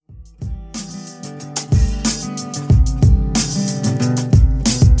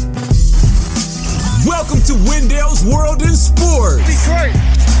to Wendell's World in Sports. Be great.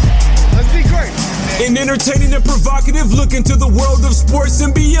 Let's be great. An entertaining and provocative look into the world of sports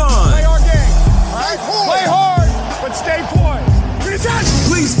and beyond. Play our game. All right? Play hard, but stay poised.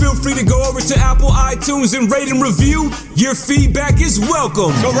 Please feel free to go over to Apple iTunes and rate and review. Your feedback is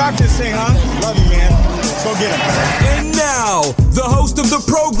welcome. Go rock this thing, huh? Love you, man. Let's go get it. And now, the host of the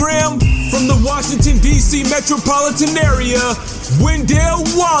program from the Washington, D.C. metropolitan area, Wendell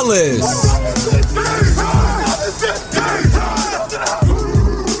Wallace.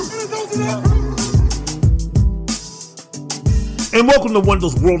 And welcome to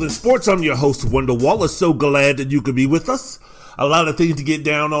Wendell's World in Sports. I'm your host, Wendell Wallace. So glad that you could be with us. A lot of things to get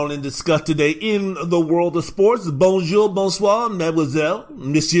down on and discuss today in the world of sports. Bonjour, bonsoir, mademoiselle,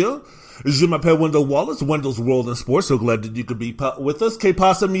 monsieur. Je m'appelle Wendell Wallace, Wendell's World in Sports. So glad that you could be with us. Que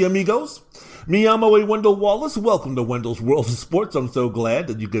pasa, mi amigos? Mi amo Wendell Wallace. Welcome to Wendell's World in Sports. I'm so glad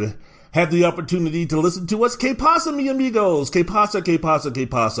that you could have the opportunity to listen to us. Que pasa, mi amigos? Que pasa, que pasa, que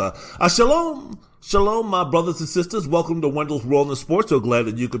pasa? Shalom. Shalom, my brothers and sisters. Welcome to Wendell's World in Sports. So glad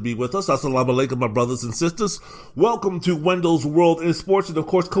that you could be with us. Assalamu alaikum, my brothers and sisters. Welcome to Wendell's World in Sports. And of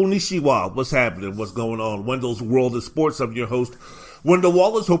course, konnichiwa. What's happening? What's going on? Wendell's World in Sports. I'm your host, Wendell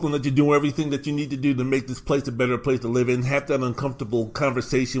Wallace, hoping that you're doing everything that you need to do to make this place a better place to live in. Have that uncomfortable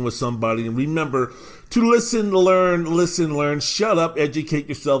conversation with somebody. And remember to listen, learn, shut up, educate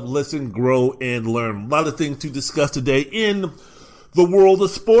yourself, listen, grow, and learn. A lot of things to discuss today in the world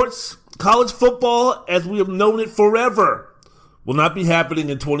of sports. College football, as we have known it forever, will not be happening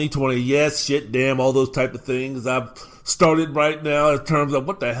in 2020. Yes, shit, damn, all those type of things. I've started right now in terms of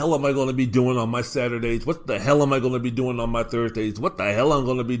what the hell am I going to be doing on my Saturdays? What the hell am I going to be doing on my Thursdays? What the hell I'm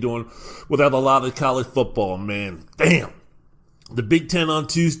going to be doing without a lot of college football, man? Damn. The Big Ten on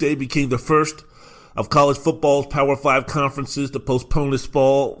Tuesday became the first of college football's Power 5 conferences to postpone its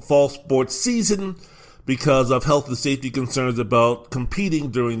fall sports season because of health and safety concerns about competing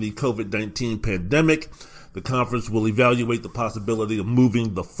during the COVID-19 pandemic. The conference will evaluate the possibility of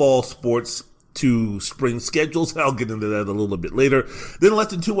moving the fall sports to spring schedules. I'll get into that a little bit later. Then less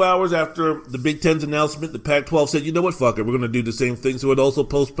than 2 hours after the Big Ten's announcement, the Pac-12 said, you know what, fuck it, we're going to do the same thing. So it also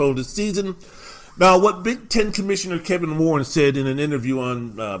postponed the season. Now, what Big Ten Commissioner Kevin Warren said in an interview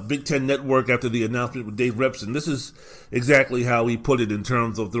on Big Ten Network after the announcement with Dave Repson, this is exactly how he put it in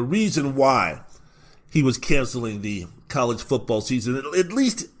terms of the reason why he was canceling the college football season, at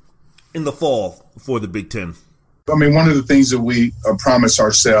least in the fall for the Big Ten. I mean, one of the things that we promised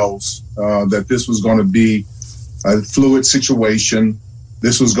ourselves, that this was going to be a fluid situation.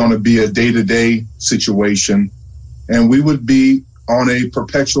 This was going to be a day-to-day situation. And we would be on a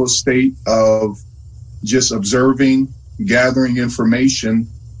perpetual state of just observing, gathering information,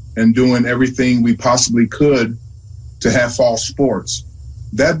 and doing everything we possibly could to have fall sports.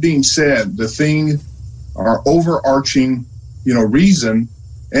 That being said, our overarching, reason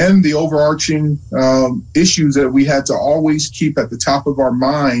and the overarching issues that we had to always keep at the top of our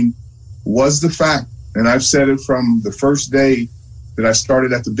mind was the fact, and I've said it from the first day that I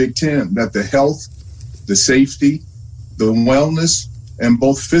started at the Big Ten, that the health, the safety, the wellness, and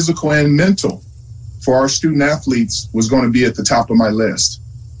both physical and mental for our student athletes was going to be at the top of my list.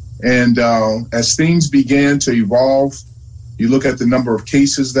 And as things began to evolve, you look at the number of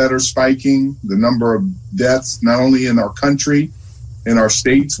cases that are spiking, the number of deaths, not only in our country, in our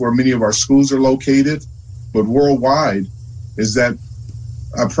states where many of our schools are located, but worldwide, is that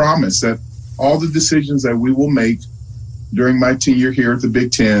I promise that all the decisions that we will make during my tenure here at the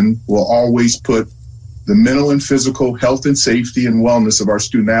Big Ten will always put the mental and physical health and safety and wellness of our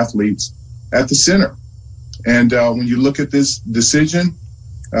student athletes at the center. And when you look at this decision,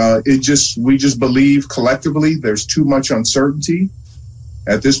 we just believe collectively there's too much uncertainty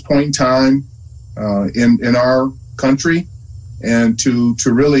at this point in time in our country, and to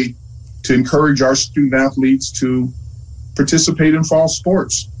encourage our student athletes to participate in fall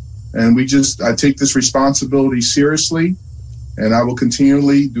sports. And I take this responsibility seriously, and I will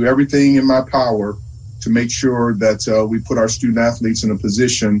continually do everything in my power to make sure that we put our student athletes in a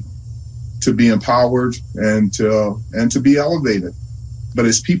position to be empowered and to be elevated. But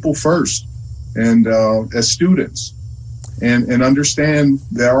as people first, and as students, and understand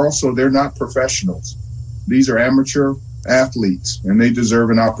they're not professionals. These are amateur athletes, and they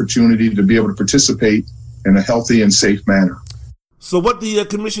deserve an opportunity to be able to participate in a healthy and safe manner. So what the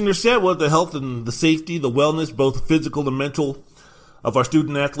commissioner said was the health and the safety, the wellness, both physical and mental, of our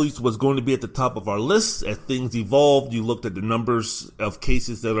student athletes was going to be at the top of our list. As things evolved, you looked at the numbers of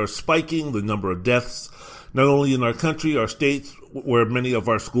cases that are spiking, the number of deaths, not only in our country, our states, where many of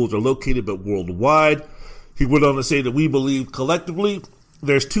our schools are located, but worldwide. He went on to say that we believe collectively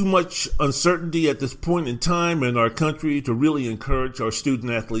there's too much uncertainty at this point in time in our country to really encourage our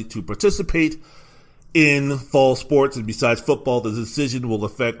student athletes to participate in fall sports. And besides football, the decision will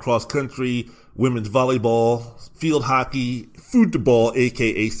affect cross country, women's volleyball, field hockey, football,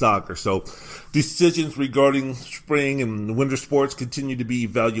 aka soccer. So decisions regarding spring and winter sports continue to be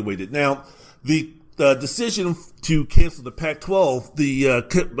evaluated. Now, the decision to cancel the Pac-12,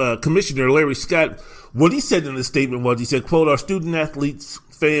 the commissioner, Larry Scott, what he said in the statement was, he said, quote, "Our student athletes,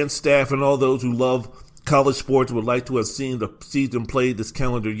 fans, staff, and all those who love college sports would like to have seen the season played this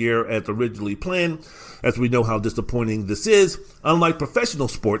calendar year as originally planned, as we know how disappointing this is. Unlike professional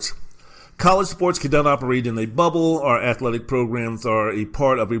sports, college sports cannot operate in a bubble. Our athletic programs are a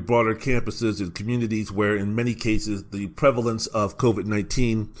part of a broader campuses and communities where, in many cases, the prevalence of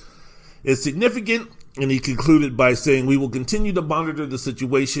COVID-19 is significant." And he concluded by saying, "We will continue to monitor the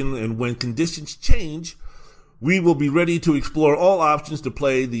situation, and when conditions change, we will be ready to explore all options to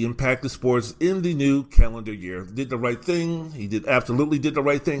play the impacted sports in the new calendar year." Did the right thing. He absolutely did the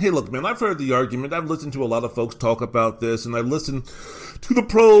right thing. Hey, look, man, I've heard the argument. I've listened to a lot of folks talk about this, and I've listened to the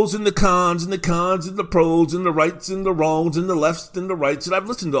pros and the cons and the cons and the pros and the rights and the wrongs and the lefts and the rights, and I've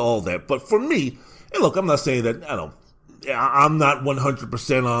listened to all that. But for me, hey, look, I'm not saying that, I'm not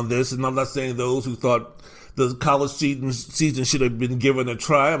 100% on this, and I'm not saying those who thought the college season should have been given a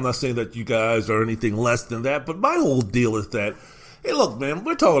try. I'm not saying that you guys are anything less than that, but my whole deal is that, hey, look, man,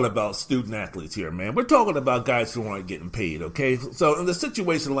 we're talking about student athletes here, man. We're talking about guys who aren't getting paid, okay? So in a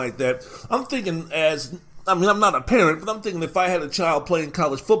situation like that, I'm thinking I'm not a parent, but I'm thinking if I had a child playing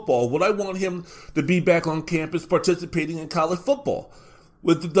college football, would I want him to be back on campus participating in college football?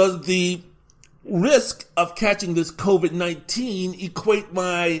 Does the risk of catching this COVID-19 equate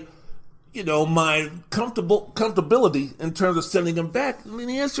my comfortability in terms of sending them back? I mean,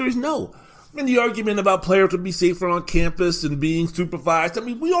 the answer is no. I mean, the argument about players would be safer on campus and being supervised, I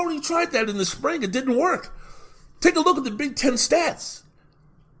mean, we already tried that in the spring. It didn't work. Take a look at the Big Ten stats.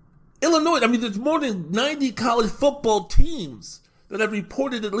 Illinois, I mean, there's more than 90 college football teams that have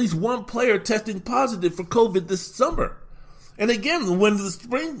reported at least one player testing positive for COVID this summer. And again, when the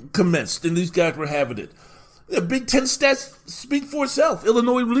spring commenced and these guys were having it, the Big Ten stats speak for itself.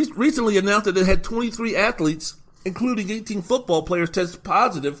 Illinois recently announced that it had 23 athletes, including 18 football players, test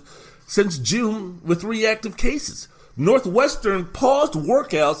positive since June with 3 active cases. Northwestern paused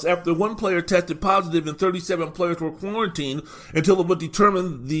workouts after 1 player tested positive and 37 players were quarantined until it was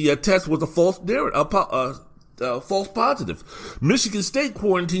determined the test was a false positive. Michigan State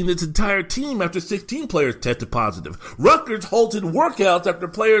quarantined its entire team after 16 players tested positive. Rutgers halted workouts after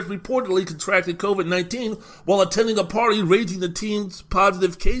players reportedly contracted COVID-19 while attending a party, raising the team's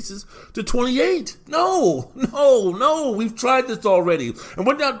positive cases to 28. No, we've tried this already. And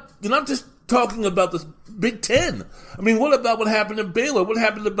you're not just talking about the Big Ten. I mean, what about what happened in Baylor? What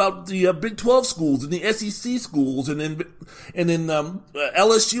happened about the Big 12 schools and the SEC schools and in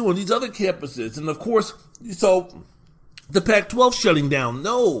LSU and these other campuses? And of course, so the Pac-12 shutting down.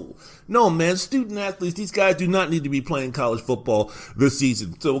 No, man, student athletes, these guys do not need to be playing college football this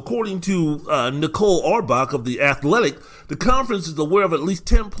season. So according to Nicole Auerbach of The Athletic, the conference is aware of at least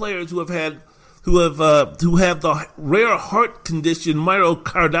 10 players who have the rare heart condition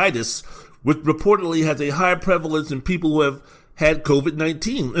myocarditis, which reportedly has a high prevalence in people who have had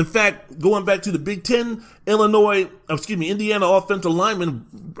COVID-19. In fact, going back to the Big Ten, Indiana offensive lineman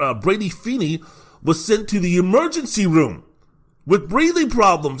Brady Feeney was sent to the emergency room with breathing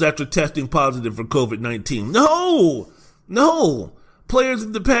problems after testing positive for COVID-19. No, players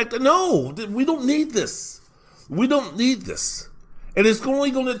in the Pac, no, we don't need this. And it's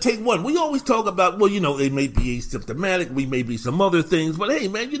only going to take one. We always talk about, they may be asymptomatic, we may be some other things, but hey,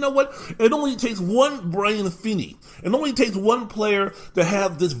 man, you know what? It only takes one Brian Feeney. It only takes one player to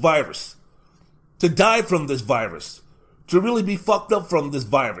have this virus, to die from this virus, to really be fucked up from this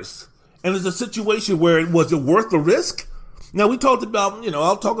virus. And it's a situation where, was it worth the risk? Now, we talked about,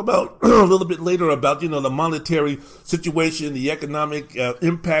 I'll talk about a little bit later about, the monetary situation, the economic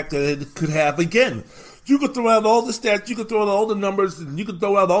impact that it could have. Again, you could throw out all the stats, you could throw out all the numbers, and you could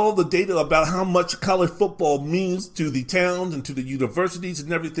throw out all the data about how much college football means to the towns and to the universities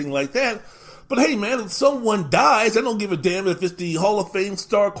and everything like that. But hey, man, if someone dies, I don't give a damn if it's the Hall of Fame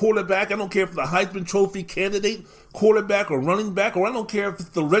star quarterback. I don't care if it's the Heisman Trophy candidate quarterback or running back, or I don't care if it's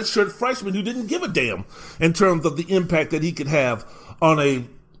the redshirt freshman who didn't give a damn in terms of the impact that he could have on a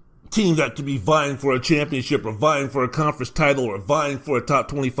team that could be vying for a championship or vying for a conference title or vying for a top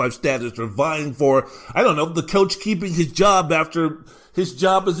 25 status or vying for, the coach keeping his job after his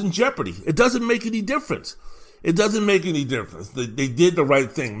job is in jeopardy. It doesn't make any difference. They did the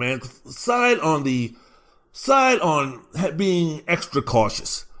right thing, man. Aside on the side on being extra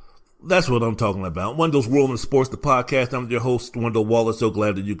cautious. That's what I'm talking about. Wendell's World in Sports, the podcast. I'm your host, Wendell Wallace. So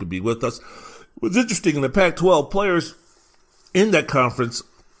glad that you could be with us. What's interesting, in the Pac-12, players in that conference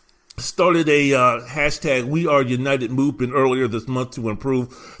started a hashtag We Are United movement earlier this month to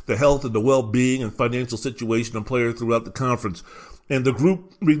improve the health and the well-being and financial situation of players throughout the conference. And the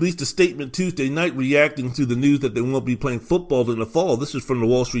group released a statement Tuesday night reacting to the news that they won't be playing football in the fall. This is from the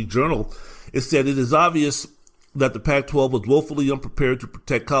Wall Street Journal. It said, "It is obvious that the Pac-12 was woefully unprepared to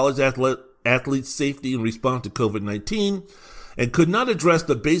protect college athletes' safety in response to COVID-19 and could not address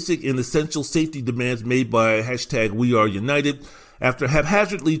the basic and essential safety demands made by hashtag We Are United. After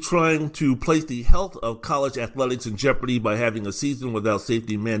haphazardly trying to place the health of college athletics in jeopardy by having a season without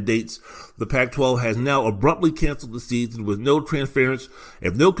safety mandates, the Pac-12 has now abruptly canceled the season with no transparency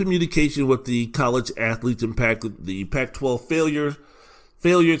and no communication with the college athletes impacted. The Pac-12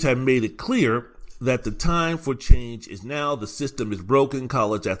 failures have made it clear that the time for change is now. The system is broken.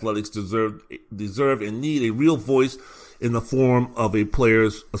 College athletics deserve and need a real voice in the form of a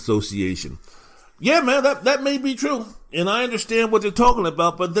players' association." Yeah, man, that may be true. And I understand what they're talking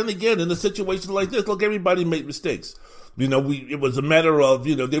about. But then again, in a situation like this, look, everybody made mistakes. It was a matter of,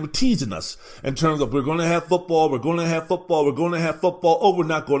 they were teasing us in terms of we're going to have football, we're going to have football, we're going to have football. Oh, we're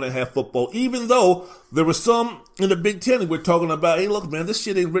not going to have football. Even though there were some in the Big Ten who were talking about, hey, look, man, this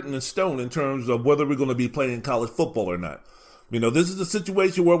shit ain't written in stone in terms of whether we're going to be playing college football or not. This is a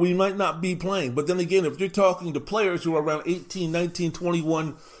situation where we might not be playing. But then again, if you're talking to players who are around 18, 19,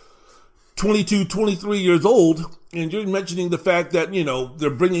 21, 22, 23 years old, and you're mentioning the fact that, they're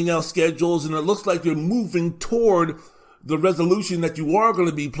bringing out schedules and it looks like you're moving toward the resolution that you are going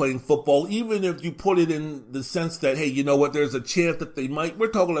to be playing football, even if you put it in the sense that, hey, you know what, there's a chance that they might. We're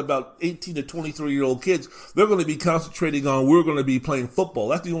talking about 18 to 23-year-old kids. They're going to be concentrating on we're going to be playing football.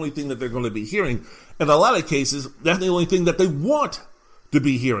 That's the only thing that they're going to be hearing. In a lot of cases, that's the only thing that they want to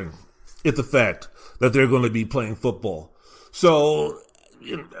be hearing, is the fact that they're going to be playing football. So,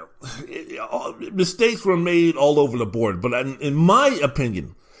 mistakes were made all over the board. But in my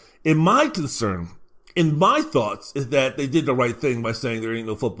opinion, in my concern, in my thoughts, is that they did the right thing by saying there ain't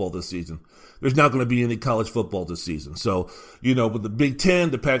no football this season. There's not going to be any college football this season. So, with the Big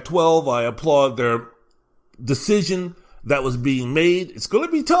Ten, the Pac-12, I applaud their decision that was being made. It's going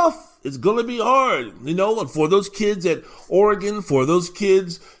to be tough. It's going to be hard, and for those kids at Oregon, for those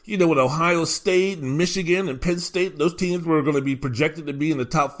kids, at Ohio State and Michigan and Penn State, those teams were going to be projected to be in the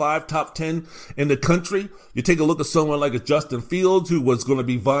top 5, top 10 in the country. You take a look at someone like a Justin Fields, who was going to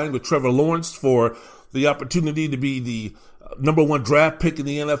be vying with Trevor Lawrence for the opportunity to be the number 1 draft pick in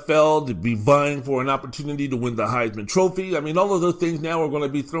the NFL, to be vying for an opportunity to win the Heisman Trophy. I mean, all of those things now are going to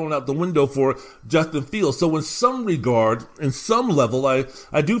be thrown out the window for Justin Fields. So in some regard, in some level, I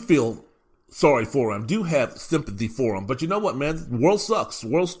do feel sorry for him. I do have sympathy for him. But you know what, man? The world sucks. The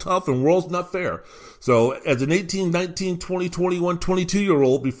world's tough and the world's not fair. So as an 18, 19, 20, 21,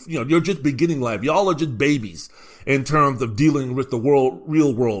 22-year-old, you're just beginning life. Y'all are just babies in terms of dealing with the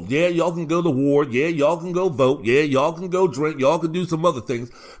real world. Yeah, y'all can go to war. Yeah, y'all can go vote. Yeah, y'all can go drink. Y'all can do some other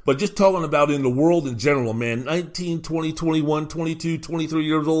things. But just talking about in the world in general, man, 19, 20, 21, 22, 23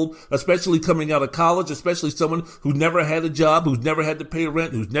 years old, especially coming out of college, especially someone who never had a job, who's never had to pay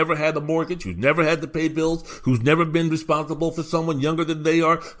rent, who's never had a mortgage, who's never had to pay bills, who's never been responsible for someone younger than they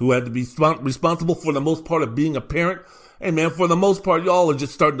are, who had to be responsible for the most part of being a parent. Hey man, for the most part, y'all are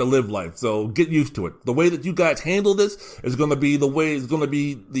just starting to live life. So get used to it. The way that you guys handle this is going to be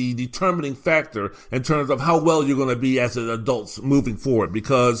the determining factor in terms of how well you're going to be as an adults moving forward.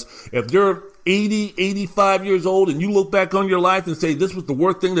 Because if you're 80, 85 years old and you look back on your life and say this was the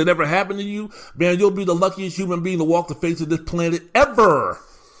worst thing that ever happened to you, man, you'll be the luckiest human being to walk the face of this planet ever.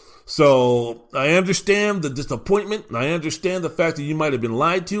 So I understand the disappointment. I understand the fact that you might have been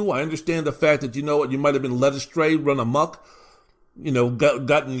lied to. I understand the fact that, you might have been led astray, run amok,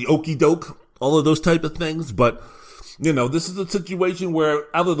 gotten the okey doke, all of those type of things. But, this is a situation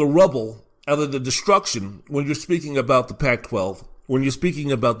where out of the rubble, out of the destruction, when you're speaking about the Pac-12, when you're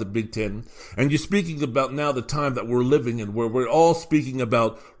speaking about the Big Ten, and you're speaking about now the time that we're living in, where we're all speaking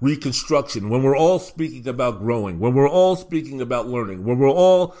about reconstruction, when we're all speaking about growing, when we're all speaking about learning, when we're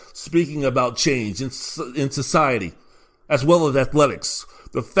all speaking about change in society, as well as athletics.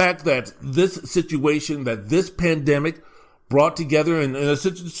 The fact that this situation, that this pandemic brought together in a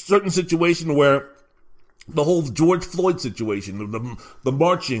certain situation where the whole George Floyd situation, the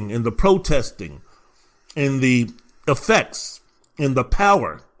marching and the protesting and the effects and the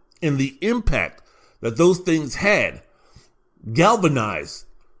power and the impact that those things had galvanized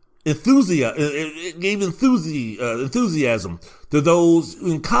enthusiasm to those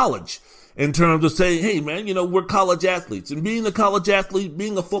in college. in terms of saying, hey, man, we're college athletes. And being a college athlete,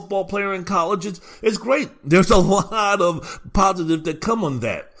 being a football player in college, it's great. There's a lot of positives that come on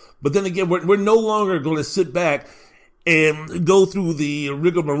that. But then again, we're no longer going to sit back and go through the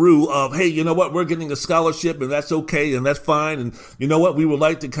rigmarole of, hey, you know what, we're getting a scholarship and that's okay and that's fine. And you know what, we would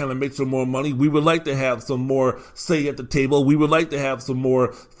like to kind of make some more money. We would like to have some more say at the table. We would like to have some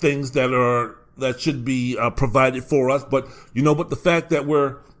more things that should be provided for us. But you know what, the fact that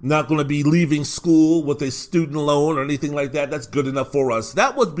we're not going to be leaving school with a student loan or anything like that, that's good enough for us.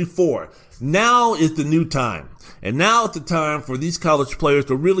 That was before. Now is the new time. And now is the time for these college players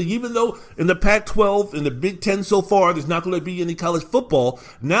to really, even though in the Pac-12 and the Big Ten so far, there's not going to be any college football,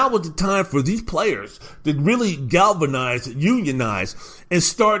 now is the time for these players to really galvanize, unionize, and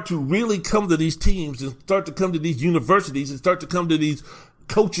start to really come to these teams and start to come to these universities and start to come to these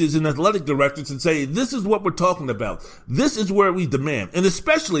coaches and athletic directors and say, this is what we're talking about. This is where we demand. And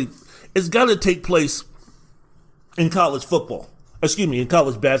especially, it's got to take place in college football. In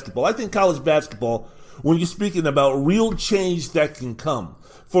college basketball. I think college basketball, when you're speaking about real change that can come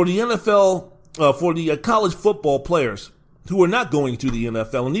for the NFL, for the college football players who are not going to the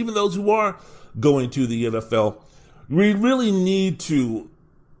NFL, and even those who are going to the NFL, we really need to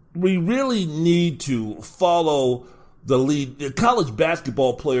follow the lead. The college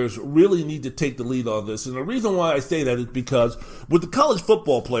basketball players really need to take the lead on this. And the reason why I say that is because with the college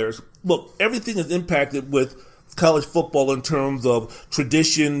football players, look, everything is impacted with college football in terms of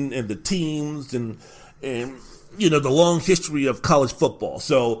tradition and the teams and the long history of college football.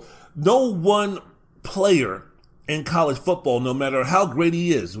 So no one player in college football, no matter how great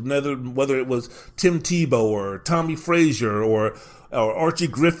he is, whether it was Tim Tebow or Tommy Frazier or Archie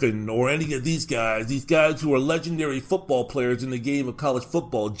Griffin or any of these guys who are legendary football players in the game of college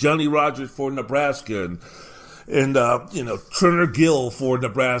football, Johnny Rodgers for Nebraska and Turner Gill for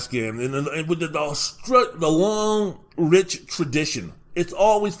Nebraska, and with the long, rich tradition. It's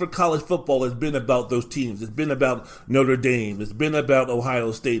always for college football. It's been about those teams. It's been about Notre Dame. It's been about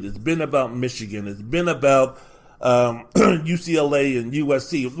Ohio State. It's been about Michigan. It's been about UCLA and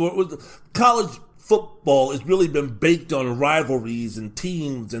USC. College football has really been baked on rivalries and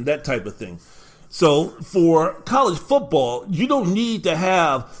teams and that type of thing. So for college football, you don't need to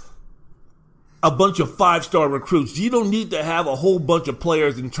have a bunch of 5-star recruits. You don't need to have a whole bunch of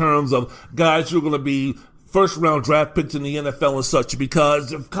players in terms of guys who are going to be first-round draft picks in the NFL and such,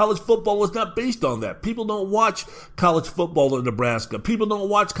 because college football is not based on that. People don't watch college football in Nebraska. People don't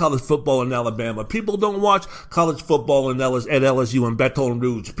watch college football in Alabama. People don't watch college football at LSU and Baton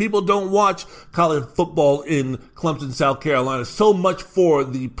Rouge. People don't watch college football in Clemson, South Carolina. So much for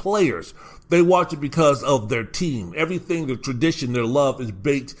the players. They watch it because of their team. Everything, their tradition, their love is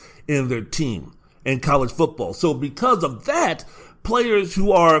baked in their team in college football. So because of that, players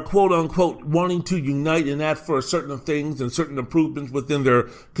who are quote unquote wanting to unite and ask for certain things and certain improvements within their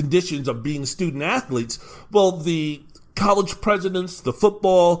conditions of being student athletes, well, the college presidents, the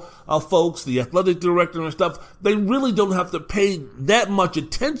football folks, the athletic director and stuff, they really don't have to pay that much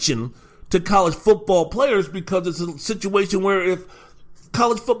attention to college football players, because it's a situation where if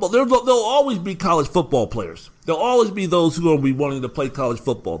college football, there'll always be college football players. There'll always be those who will be wanting to play college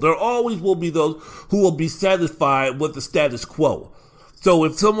football. There always will be those who will be satisfied with the status quo. So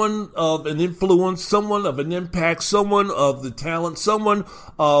if someone of an influence, someone of an impact, someone of the talent, someone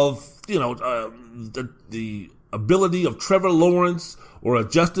of, the ability of Trevor Lawrence or a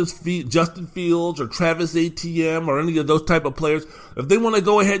Justin Fields or Travis Etienne or any of those type of players, if they want to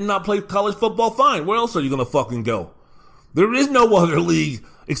go ahead and not play college football, fine. Where else are you going to fucking go? There is no other league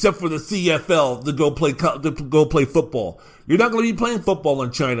except for the CFL to go play football. You're not going to be playing football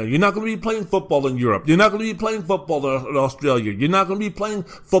in China. You're not going to be playing football in Europe. You're not going to be playing football in Australia. You're not going to be playing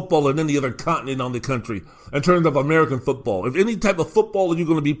football in any other continent on the country in terms of American football. If any type of football that you're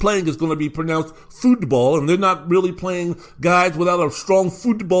going to be playing is going to be pronounced football, and they're not really playing guys without a strong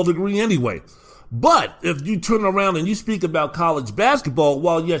football degree anyway. But if you turn around and you speak about college basketball,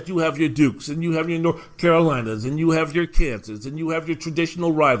 well, yes, you have your Dukes and you have your North Carolinas and you have your Kansas and you have your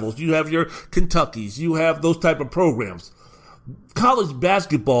traditional rivals. You have your Kentuckys. You have those type of programs. College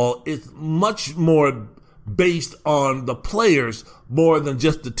basketball is much more based on the players more than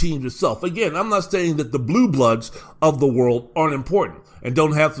just the team itself. Again, I'm not saying that the blue bloods of the world aren't important and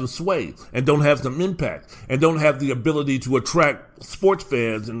don't have some sway and don't have some impact and don't have the ability to attract sports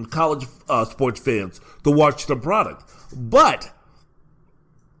fans and college sports fans to watch the product. But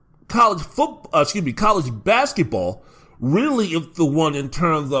college basketball really is the one in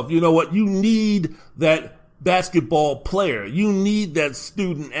terms of, you need that basketball player. You need that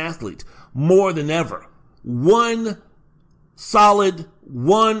student athlete more than ever. One solid,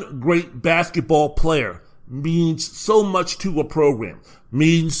 one great basketball player means so much to a program,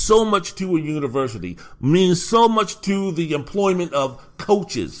 means so much to a university, means so much to the employment of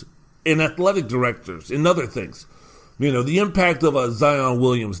coaches and athletic directors and other things. You know, the impact of a Zion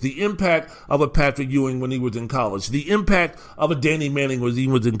Williams, the impact of a Patrick Ewing when he was in college, the impact of a Danny Manning when he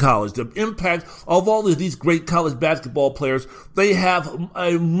was in college, the impact of all of these great college basketball players. They have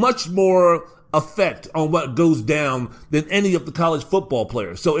a much more effect on what goes down than any of the college football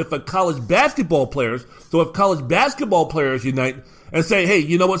players. So if college basketball players unite and say, hey,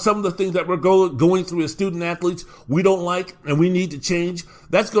 you know what, some of the things that we're going through as student athletes we don't like and we need to change,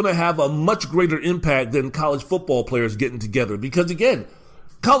 that's going to have a much greater impact than college football players getting together. Because again,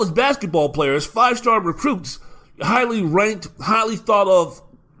 college basketball players, 5-star recruits, highly ranked, highly thought of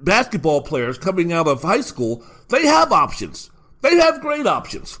basketball players coming out of high school, they have options. They have great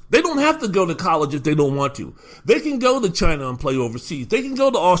options. They don't have to go to college if they don't want to. They can go to China and play overseas. They can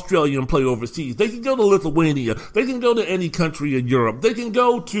go to Australia and play overseas. They can go to Lithuania. They can go to any country in Europe. They can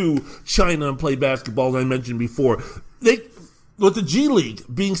go to China and play basketball, as I mentioned before. With the G League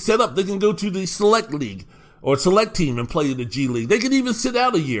being set up, they can go to the Select League or Select Team and play in the G League. They can even sit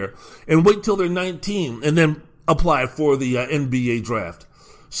out a year and wait till they're 19 and then apply for the NBA draft.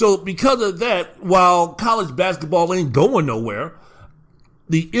 So because of that, while college basketball ain't going nowhere,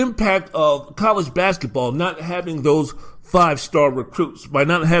 the impact of college basketball not having those 5-star recruits, by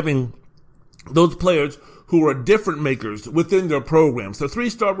not having those players who are difference makers within their programs. The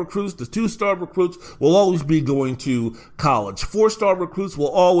 3-star recruits, the 2-star recruits will always be going to college. 4-star recruits will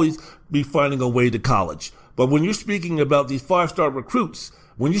always be finding a way to college. But when you're speaking about these 5-star recruits,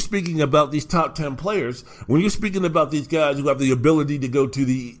 when you're speaking about these top 10 players, when you're speaking about these guys who have the ability to go to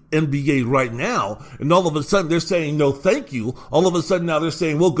the NBA right now, and all of a sudden they're saying no thank you, all of a sudden now they're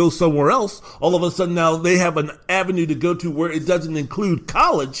saying we'll go somewhere else, all of a sudden now they have an avenue to go to where it doesn't include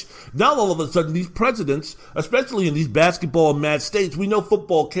college, now all of a sudden these presidents, especially in these basketball mad states, we know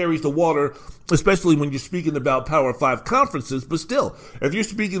football carries the water, especially when you're speaking about Power 5 conferences, but still, if you're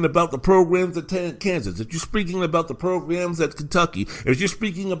speaking about the programs at Kansas, if you're speaking about the programs at Kentucky, if you're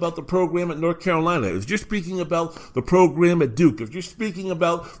speaking about the program at North Carolina, if you're speaking about the program at Duke, if you're speaking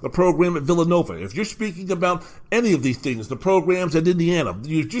about the program at Villanova, if you're speaking about any of these things, the programs at Indiana,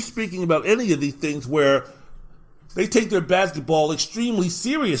 you're just speaking about any of these things where they take their basketball extremely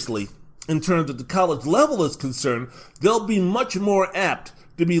seriously in terms of the college level is concerned, they'll be much more apt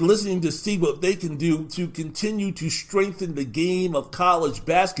to be listening to see what they can do to continue to strengthen the game of college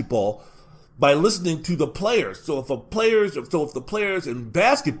basketball by listening to the players. So if the players in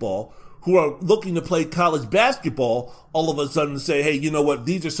basketball who are looking to play college basketball all of a sudden say, hey, you know what,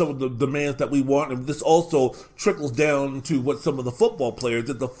 these are some of the demands that we want, and this also trickles down to what some of the football players,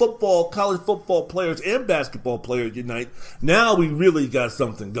 that the college football players and basketball players unite, now we really got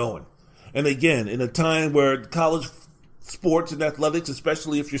something going. And again, in a time where college sports and athletics,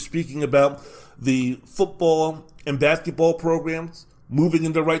 especially if you're speaking about the football and basketball programs, moving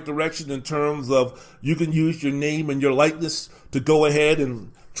in the right direction in terms of you can use your name and your likeness to go ahead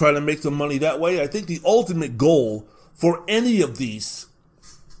and try to make some money that way. I think the ultimate goal for any of these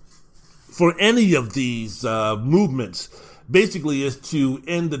movements basically is to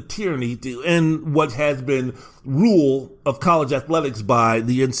end the tyranny, to end what has been rule of college athletics by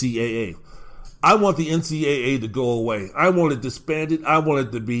the NCAA. I want the NCAA to go away. I want it disbanded. I want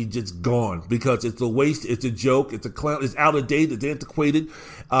it to be just gone because it's a waste. It's a joke. It's a clown. It's out of date. It's antiquated.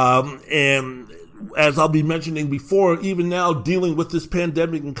 And as I'll be mentioning before, even now dealing with this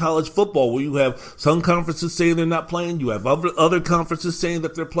pandemic in college football, where you have some conferences saying they're not playing, you have other conferences saying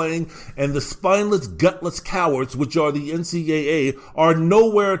that they're playing, and the spineless, gutless cowards, which are the NCAA, are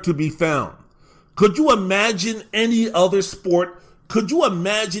nowhere to be found. Could you imagine any other sport? Could you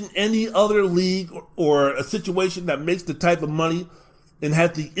imagine any other league or a situation that makes the type of money and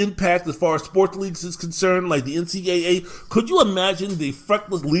has the impact as far as sports leagues is concerned, like the NCAA? Could you imagine the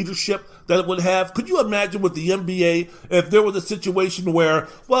feckless leadership that it would have? Could you imagine with the NBA if there was a situation where,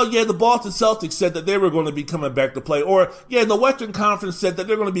 well, yeah, the Boston Celtics said that they were going to be coming back to play, or, yeah, the Western Conference said that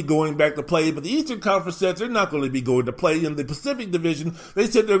they're going to be going back to play, but the Eastern Conference said they're not going to be going to play. In the Pacific Division, they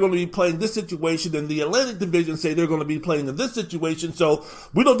said they're going to be playing this situation, and the Atlantic Division say they're going to be playing in this situation, so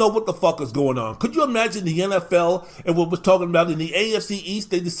we don't know what the fuck is going on. Could you imagine the NFL and what was talking about in the AFC East,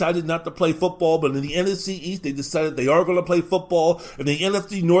 they decided not to play football, but in the NFC East, they decided they are going to play football. In the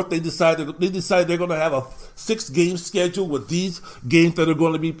NFC North, they decided they're going to have a 6-game schedule with these games that are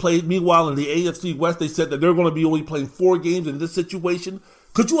going to be played. Meanwhile, in the AFC West, they said that they're going to be only playing 4 games in this situation.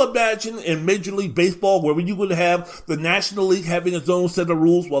 Could you imagine in Major League Baseball where you would have the National League having its own set of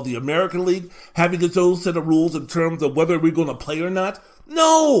rules while the American League having its own set of rules in terms of whether we're going to play or not?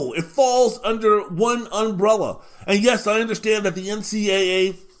 No, it falls under one umbrella. And yes, I understand that the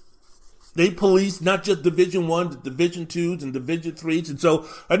NCAA, they police not just Division I, but Division IIs and Division IIIs. And so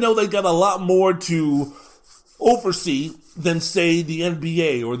I know they got a lot more to oversee than, say, the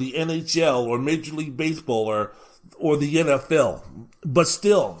NBA or the NHL or Major League Baseball or the NFL. But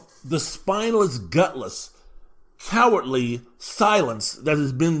still, the spineless, gutless, cowardly silence that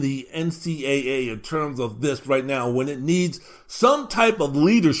has been the NCAA in terms of this right now, when it needs some type of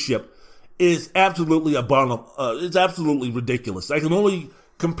leadership, is absolutely it's absolutely ridiculous. I can only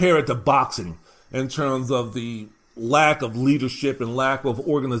compare it to boxing in terms of the lack of leadership and lack of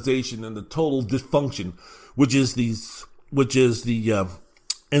organization and the total dysfunction, which is the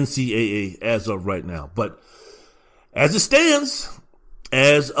NCAA as of right now. But as it stands,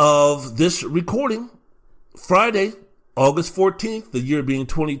 as of this recording, Friday, August 14th, the year being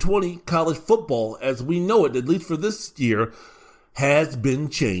 2020, college football as we know it, at least for this year, has been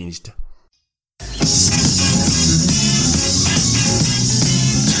changed.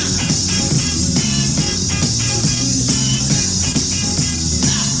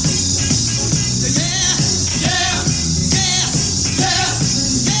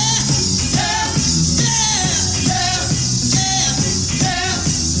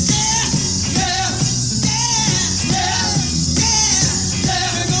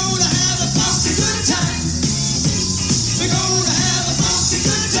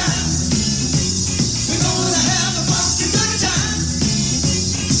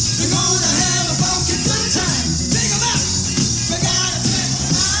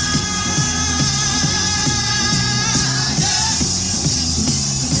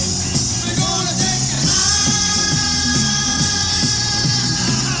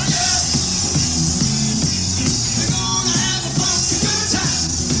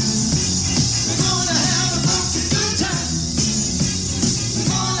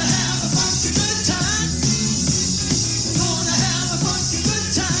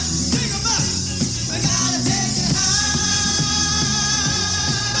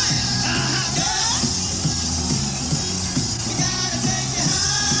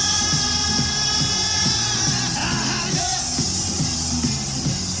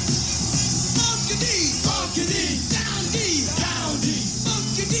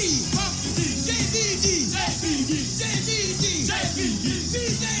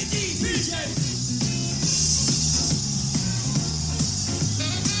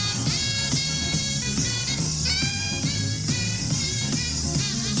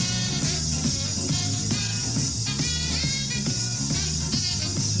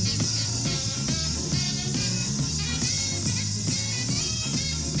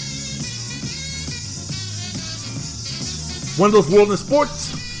 Wendell's World in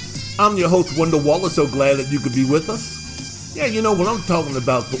Sports. I'm your host, Wendell Wallace. So glad that you could be with us. Yeah, you know, when I'm talking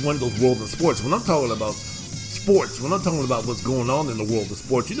about the Wendell's World in Sports, when I'm talking about sports, when I'm talking about what's going on in the world of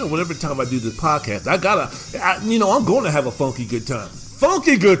sports, you know, whenever time I do this podcast, I'm going to have a funky good time.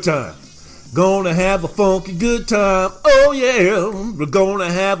 Funky good time. Gonna have a funky good time. Oh, yeah. We're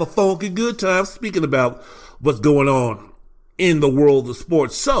gonna have a funky good time. Speaking about what's going on in the world of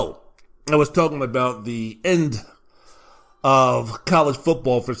sports. So, I was talking about the end of college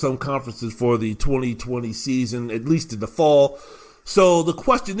football for some conferences for the 2020 season, at least in the fall. So the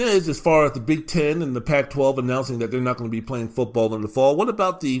question is, as far as the Big Ten and the Pac-12 announcing that they're not going to be playing football in the fall, what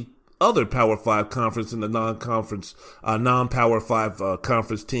about the other Power 5 conference and the non-Power 5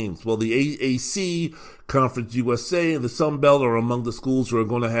 conference teams? Well, the AAC, Conference USA, and the Sun Belt are among the schools who are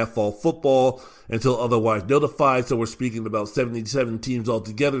going to have fall football until otherwise notified. So we're speaking about 77 teams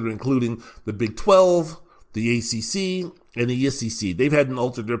altogether, including the Big 12, the ACC, and the SEC. They've hadn't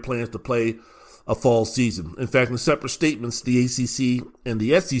altered their plans to play a fall season. In fact, in separate statements, the ACC and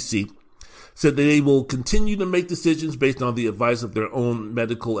the SEC said that they will continue to make decisions based on the advice of their own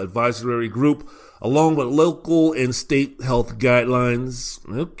medical advisory group, along with local and state health guidelines.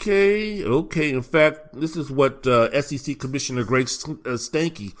 Okay. In fact, this is what SEC Commissioner Greg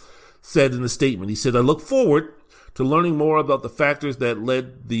Sankey said in a statement. He said, "I look forward to learning more about the factors that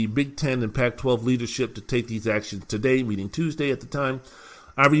led the Big Ten and Pac-12 leadership to take these actions today," meaning Tuesday at the time.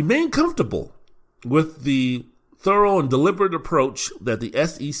 "I remain comfortable with the thorough and deliberate approach that the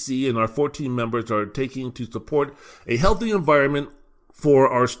SEC and our 14 members are taking to support a healthy environment for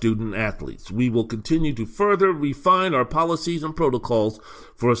our student athletes. We will continue to further refine our policies and protocols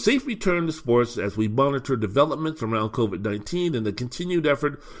for a safe return to sports as we monitor developments around COVID-19 and the continued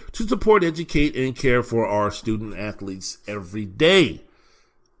effort to support, educate, and care for our student athletes every day."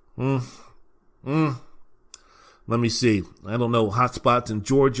 Let me see. I don't know. Hotspots in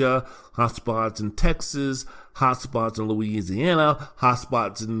Georgia, hotspots in Texas, hotspots in Louisiana,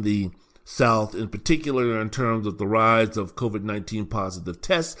 hotspots in the South in particular in terms of the rise of COVID-19 positive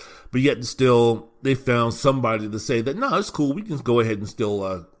tests. But yet still, they found somebody to say that, no, it's cool. We can go ahead and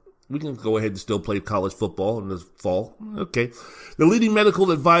still play college football in the fall. Okay. The leading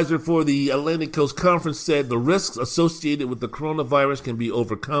medical advisor for the Atlantic Coast Conference said the risks associated with the coronavirus can be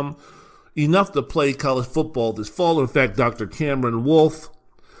overcome enough to play college football this fall. In fact, Dr. Cameron Wolfe,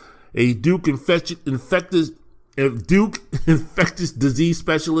 a Duke infectious disease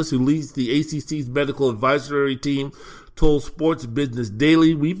specialist who leads the ACC's medical advisory team, told Sports Business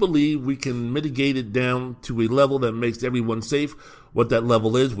Daily, "We believe we can mitigate it down to a level that makes everyone safe. What that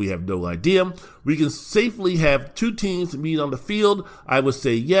level is, we have no idea. We can safely have two teams meet on the field. I would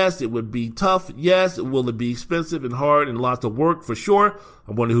say yes, it would be tough. Yes, will it be expensive and hard and lots of work for sure?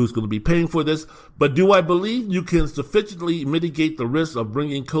 I wonder who's going to be paying for this. But do I believe you can sufficiently mitigate the risk of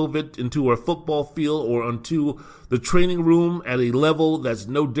bringing COVID into our football field or onto the training room at a level that's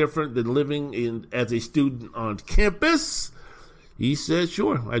no different than living as a student on campus?" He said,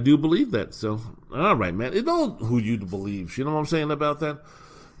 "Sure, I do believe that." So, all right, man. It don't who you to believe. You know what I'm saying about that?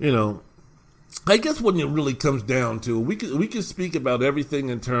 You know, I guess when it really comes down to, we can speak about everything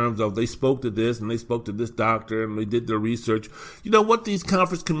in terms of they spoke to this and they spoke to this doctor and they did their research. You know what these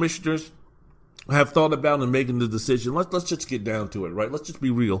conference commissioners have thought about in making the decision? Let's just get down to it, right? Let's just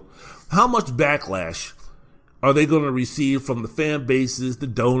be real. How much backlash are they going to receive from the fan bases, the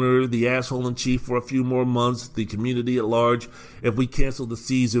donor, the asshole in chief for a few more months, the community at large, if we cancel the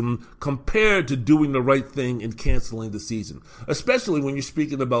season, compared to doing the right thing and canceling the season? Especially when you're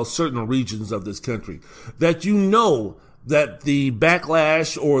speaking about certain regions of this country, that you know that the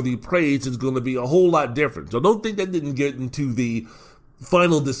backlash or the praise is going to be a whole lot different. So don't think that didn't get into the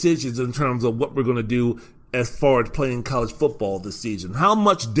final decisions in terms of what we're going to do as far as playing college football this season. How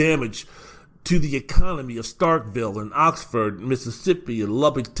much damage to the economy of Starkville and Oxford, Mississippi, and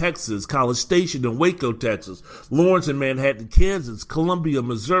Lubbock, Texas, College Station and Waco, Texas, Lawrence and Manhattan, Kansas, Columbia,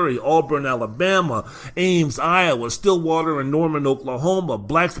 Missouri, Auburn, Alabama, Ames, Iowa, Stillwater and Norman, Oklahoma,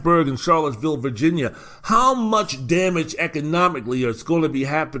 Blacksburg and Charlottesville, Virginia. How much damage economically is going to be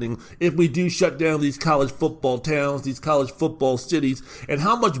happening if we do shut down these college football towns, these college football cities, and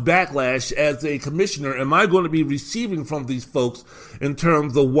how much backlash as a commissioner am I going to be receiving from these folks in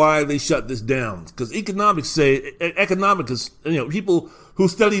terms of why they shut this down? Because economics, people who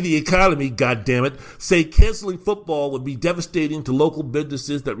study the economy, goddammit, say canceling football would be devastating to local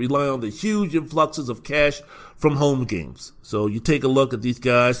businesses that rely on the huge influxes of cash from home games. So you take a look at these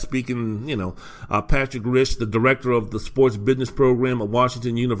guys speaking, Patrick Rich, the director of the sports business program at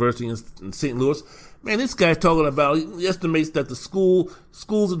Washington University in St. Louis. Man, this guy's talking about, he estimates that the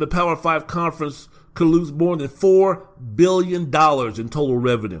schools in the Power 5 conference could lose more than $4 billion in total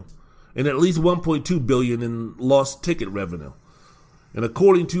revenue, and at least $1.2 billion in lost ticket revenue. And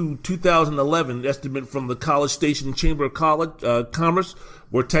according to 2011 estimate from the College Station Chamber of Commerce,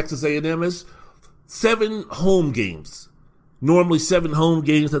 where Texas A&M is, 7 home games. Normally 7 home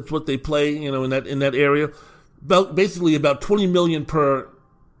games, that's what they play, in that area. Basically about $20 million per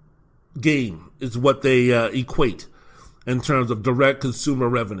game is what they equate in terms of direct consumer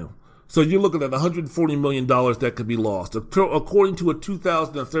revenue. So you're looking at $140 million that could be lost. According to a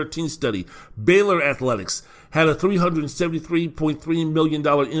 2013 study, Baylor Athletics had a $373.3 million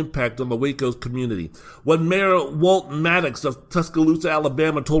impact on the Waco community. When Mayor Walt Maddox of Tuscaloosa,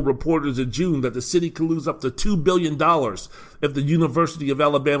 Alabama, told reporters in June that the city could lose up to $2 billion if the University of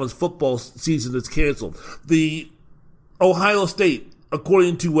Alabama's football season is canceled. The Ohio State,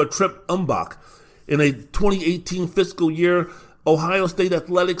 according to Trip Umbach, in a 2018 fiscal year, Ohio State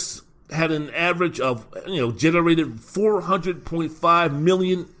Athletics had an average of, generated $400.5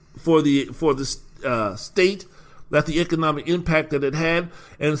 million for the state, that the economic impact that it had,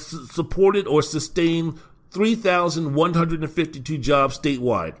 and supported or sustained 3,152 jobs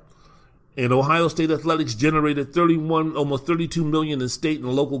statewide. And Ohio State Athletics generated almost $32 million in state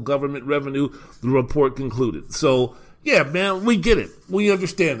and local government revenue, the report concluded. So, yeah, man, we get it. We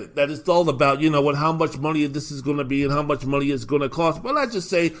understand it. That it's all about, how much money this is going to be and how much money it's going to cost. But I just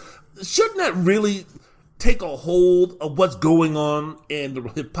say, shouldn't that really take a hold of what's going on and the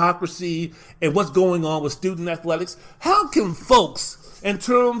hypocrisy and what's going on with student athletics? How can folks, in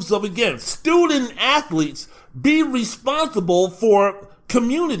terms of, again, student athletes, be responsible for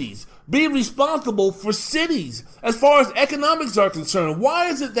communities, be responsible for cities as far as economics are concerned? Why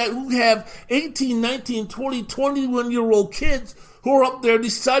is it that we have 18, 19, 20, 21-year-old kids who are up there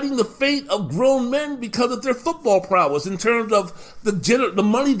deciding the fate of grown men because of their football prowess in terms of the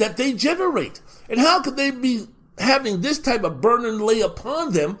money that they generate? And how could they be having this type of burden lay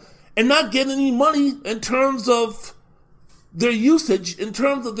upon them and not getting any money in terms of their usage, in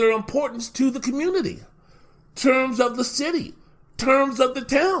terms of their importance to the community, terms of the city, terms of the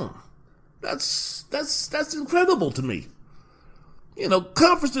town. That's incredible to me. You know,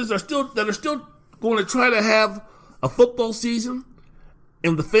 conferences are still going to try to have a football season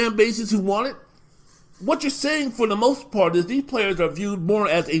and the fan bases who want it. What you're saying for the most part is these players are viewed more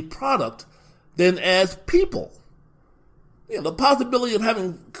as a product than as people. You know, the possibility of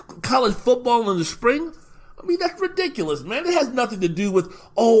having college football in the spring, I mean, that's ridiculous, man. It has nothing to do with,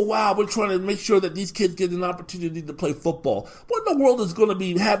 oh, wow, we're trying to make sure that these kids get an opportunity to play football. What in the world is going to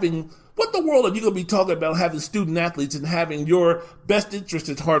be having, what in the world are you going to be talking about having student athletes and having your best interest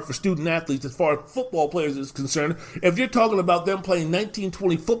at heart for student athletes as far as football players is concerned if you're talking about them playing 19,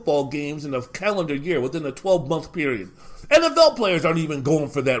 20 football games in a calendar year within a 12-month period? NFL players aren't even going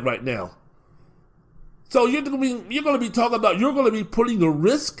for that right now. So you're going to be talking about, you're going to be putting the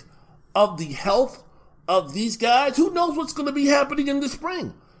risk of the health of these guys. Who knows what's going to be happening in the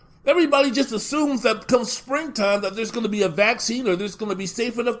spring? Everybody just assumes that come springtime that there's going to be a vaccine or there's going to be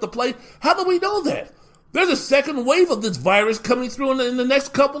safe enough to play. How do we know that? There's a second wave of this virus coming through in the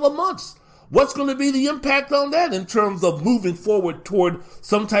next couple of months. What's going to be the impact on that in terms of moving forward toward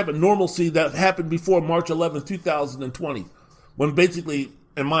some type of normalcy that happened before March 11, 2020, when basically,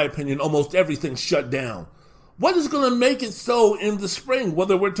 in my opinion, almost everything shut down? What is going to make it so in the spring,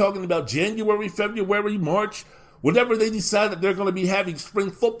 whether we're talking about January, February, March, whenever they decide that they're going to be having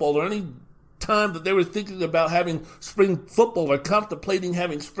spring football, or any time that they were thinking about having spring football or contemplating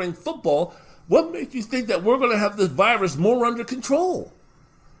having spring football, what makes you think that we're going to have this virus more under control?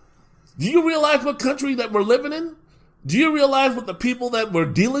 Do you realize what country that we're living in? Do you realize what the people that we're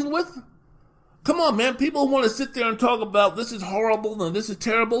dealing with? Come on, man. People want to sit there and talk about this is horrible and this is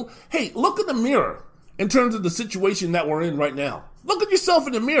terrible. Hey, look in the mirror in terms of the situation that we're in right now. Look at yourself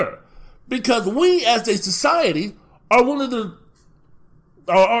in the mirror. Because we as a society are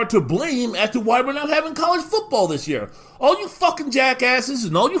are to blame as to why we're not having college football this year. All you fucking jackasses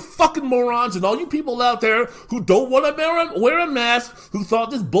and all you fucking morons and all you people out there who don't want to wear a mask, who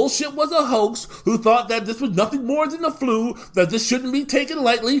thought this bullshit was a hoax, who thought that this was nothing more than the flu, that this shouldn't be taken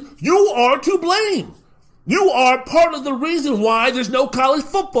lightly, you are to blame. You are part of the reason why there's no college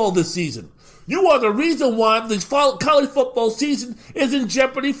football this season. You are the reason why the college football season is in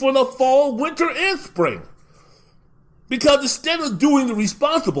jeopardy for the fall, winter, and spring. Because instead of doing the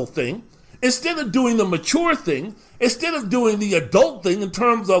responsible thing, instead of doing the mature thing, instead of doing the adult thing in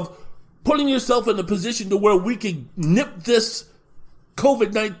terms of putting yourself in a position to where we can nip this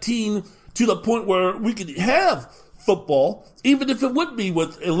COVID-19 to the point where we could have football, even if it would be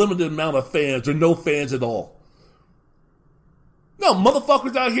with a limited amount of fans or no fans at all. No,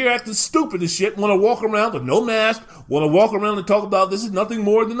 motherfuckers out here acting stupid as shit, want to walk around with no mask, want to walk around and talk about this is nothing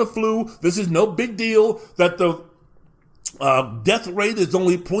more than the flu, this is no big deal, that the death rate is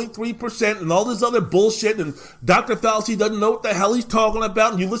only 0.3% and all this other bullshit, and Dr. Fauci doesn't know what the hell he's talking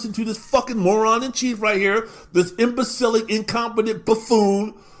about, and you listen to this fucking moron in chief right here, this imbecilic, incompetent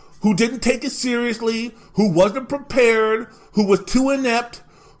buffoon who didn't take it seriously, who wasn't prepared, who was too inept,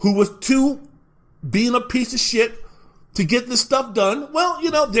 who was too being a piece of shit to get this stuff done. Well,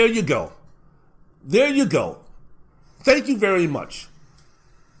 you know, there you go. There you go. Thank you very much.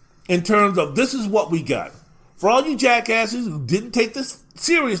 In terms of this is what we got. For all you jackasses who didn't take this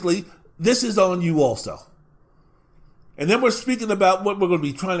seriously, this is on you also. And then we're speaking about what we're going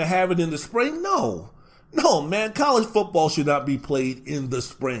to be trying to have it in the spring. No, man, college football should not be played in the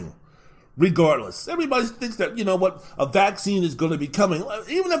spring. Regardless. Everybody thinks that, you know what, a vaccine is going to be coming.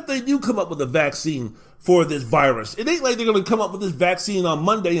 Even if they do come up with a vaccine for this virus, it ain't like they're going to come up with this vaccine on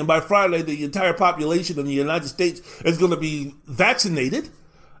Monday and by Friday the entire population of the United States is going to be vaccinated.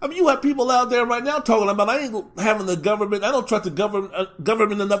 I mean, you have people out there right now talking about, I ain't having the government, I don't trust the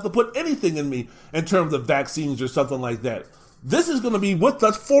government enough to put anything in me in terms of vaccines or something like that. This is going to be with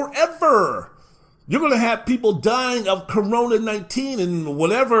us forever. You're going to have people dying of Corona-19 and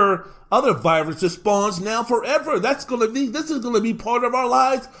whatever other virus that spawns now forever. This is going to be part of our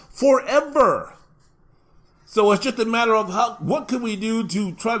lives forever. So it's just a matter of what can we do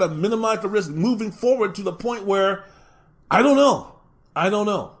to try to minimize the risk moving forward to the point where, I don't know.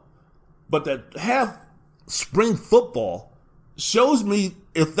 But that have spring football shows me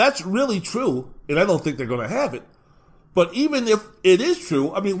if that's really true, and I don't think they're going to have it, but even if it is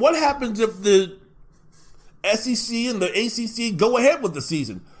true, I mean, what happens if the SEC and the ACC go ahead with the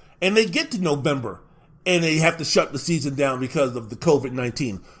season and they get to November and they have to shut the season down because of the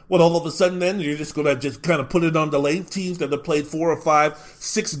COVID-19. Well, all of a sudden then, you're just going to just kind of put it on delay. Teams that have played 4 or 5,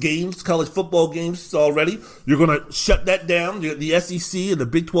 6 games, college football games already, you're going to shut that down. The SEC and the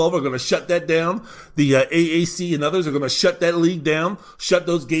Big 12 are going to shut that down. The AAC and others are going to shut that league down, shut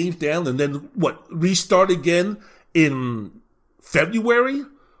those games down, and then, restart again in February?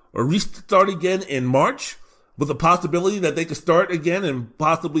 Or restart again in March? With the possibility that they could start again and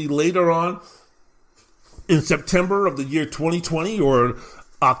possibly later on in September of the year 2020 or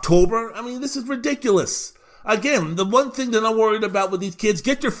October. I mean, this is ridiculous. Again, the one thing that I'm worried about with these kids,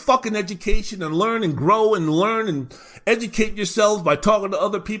 get your fucking education and learn and grow and learn and educate yourselves by talking to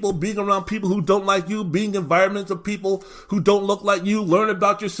other people, being around people who don't like you, being in environments of people who don't look like you. Learn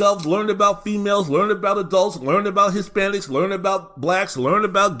about yourselves, learn about females, learn about adults, learn about Hispanics, learn about blacks, learn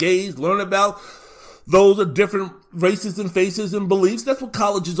about gays, learn about those are different races and faces and beliefs. That's what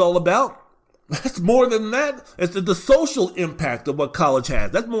college is all about. That's more than that. It's the social impact of what college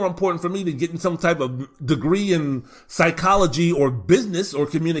has. That's more important for me than getting some type of degree in psychology or business or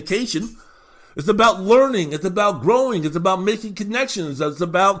communication. It's about learning. It's about growing. It's about making connections. It's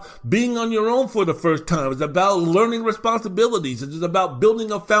about being on your own for the first time. It's about learning responsibilities. It's about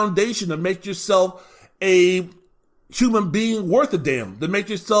building a foundation to make yourself a human being worth a damn, to make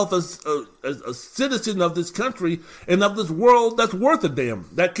yourself a citizen of this country and of this world that's worth a damn,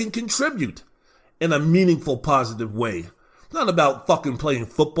 that can contribute in a meaningful, positive way. It's not about fucking playing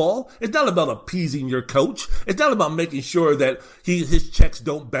football. It's not about appeasing your coach. It's not about making sure that his checks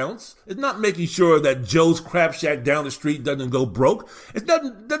don't bounce. It's not making sure that Joe's Crab Shack down the street doesn't go broke. It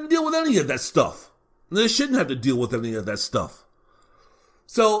doesn't deal with any of that stuff. And it shouldn't have to deal with any of that stuff.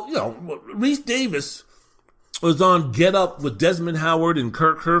 So, Rece Davis was on Get Up with Desmond Howard and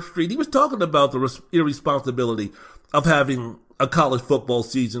Kirk Herbstreit. He was talking about the irresponsibility of having a college football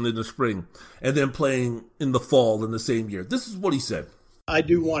season in the spring and then playing in the fall in the same year. This is what he said. I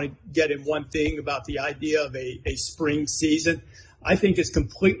do want to get in one thing about the idea of a spring season. I think it's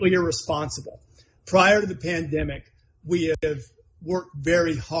completely irresponsible. Prior to the pandemic, we have worked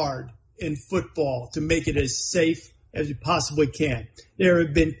very hard in football to make it as safe as we possibly can. There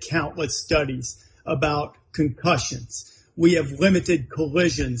have been countless studies about concussions. We have limited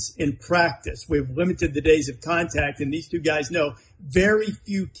collisions in practice. We've limited the days of contact. And these two guys know very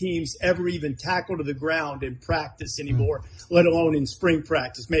few teams ever even tackle to the ground in practice anymore, let alone in spring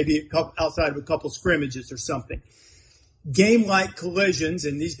practice, maybe outside of a couple scrimmages or something. Game-like collisions,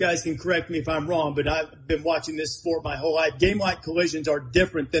 and these guys can correct me if I'm wrong, but I've been watching this sport my whole life. Game-like collisions are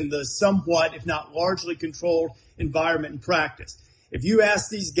different than the somewhat, if not largely controlled environment in practice. If you ask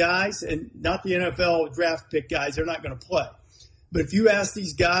these guys, and not the NFL draft pick guys, they're not going to play. But if you ask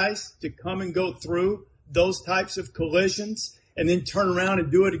these guys to come and go through those types of collisions and then turn around and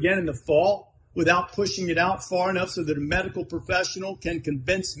do it again in the fall without pushing it out far enough so that a medical professional can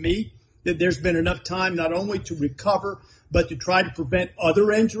convince me that there's been enough time not only to recover, but to try to prevent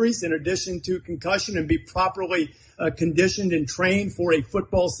other injuries in addition to concussion and be properly conditioned and trained for a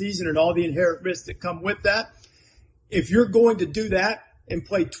football season and all the inherent risks that come with that. If you're going to do that and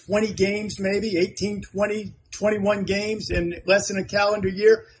play 20 games, maybe 18, 20, 21 games in less than a calendar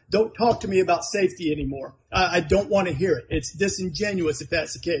year, don't talk to me about safety anymore. I don't want to hear it. It's disingenuous if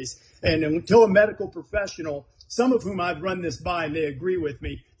that's the case. And until a medical professional, some of whom I've run this by and they agree with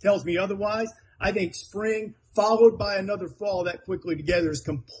me, tells me otherwise, I think spring followed by another fall that quickly together is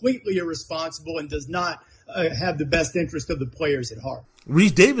completely irresponsible and does not have the best interest of the players at heart.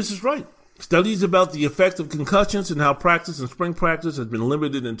 Rece Davis is right. Studies about the effects of concussions and how practice and spring practice has been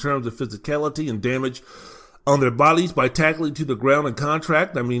limited in terms of physicality and damage on their bodies by tackling to the ground and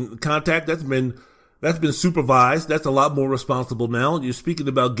contact. That's been supervised. That's a lot more responsible now. You're speaking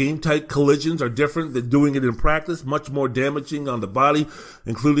about game-type collisions are different than doing it in practice, much more damaging on the body,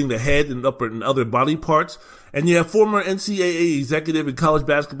 including the head and upper and other body parts. And you have former NCAA executive and college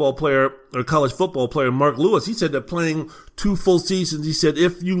football player Mark Lewis. He said that playing 2 full seasons, he said,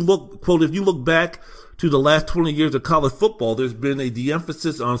 if you look back to the last 20 years of college football, there's been a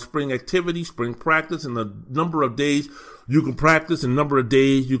de-emphasis on spring activity, spring practice, and the number of days you can practice and number of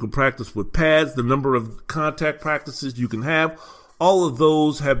days you can practice with pads, the number of contact practices you can have. All of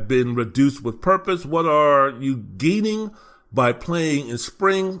those have been reduced with purpose. What are you gaining by playing in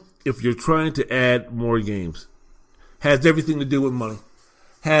spring if you're trying to add more games? Has everything to do with money.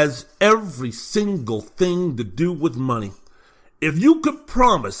 Has every single thing to do with money. If you could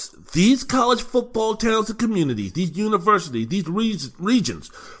promise these college football towns and communities, these universities, these regions,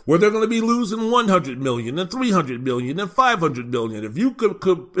 where they're going to be losing $100 million and $300 million and $500 million, if you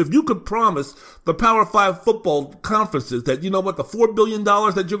could promise the Power 5 football conferences that, you know what, the $4 billion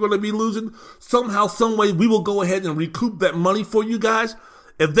that you're going to be losing, somehow, some way, we will go ahead and recoup that money for you guys.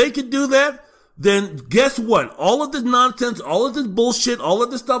 If they could do that, then guess what? All of this nonsense, all of this bullshit, all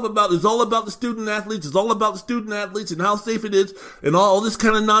of this stuff is all about the student athletes. It's all about the student athletes and how safe it is and all this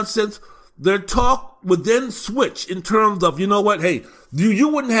kind of nonsense. Their talk would then switch in terms of, you know what? Hey, you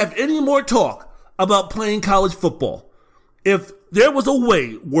wouldn't have any more talk about playing college football. If there was a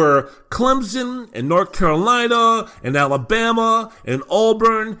way where Clemson and North Carolina and Alabama and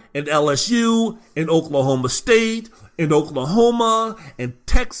Auburn and LSU and Oklahoma State and Oklahoma and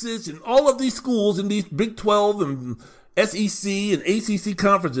Texas and all of these schools in these Big 12 and SEC and ACC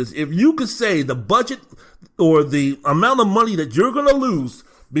conferences, if you could say the budget or the amount of money that you're going to lose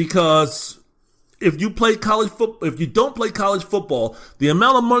because if you play college football, if you don't play college football, the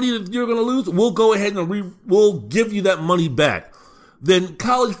amount of money that you're going to lose, we'll go ahead and we'll give you that money back. Then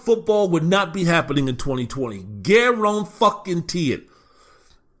college football would not be happening in 2020. Guarantee it.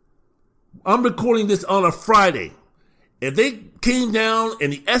 I'm recording this on a Friday. If they came down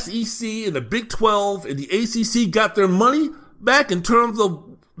and the SEC and the Big 12 and the ACC got their money back in terms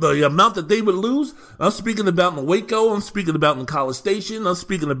of the amount that they would lose, I'm speaking about in Waco, I'm speaking about in College Station, I'm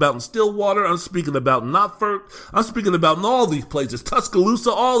speaking about in Stillwater, I'm speaking about in Knopfurt, I'm speaking about in all these places,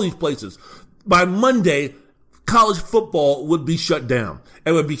 Tuscaloosa, all these places. By Monday, college football would be shut down.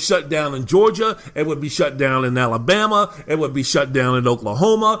 It would be shut down in Georgia. It would be shut down in Alabama. It would be shut down in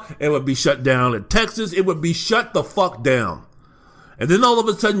Oklahoma. It would be shut down in Texas. It would be shut the fuck down. And then all of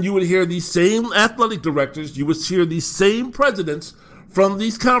a sudden you would hear these same athletic directors, you would hear these same presidents from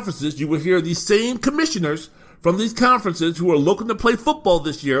these conferences, you would hear these same commissioners from these conferences who are looking to play football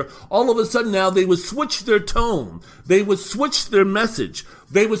this year. All of a sudden now they would switch their tone. They would switch their message.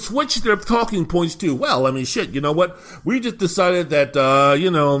 They would switch their talking points too. Well, I mean, shit, you know what? We just decided that,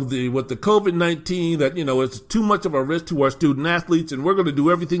 with the COVID-19, that, it's too much of a risk to our student athletes, and we're going to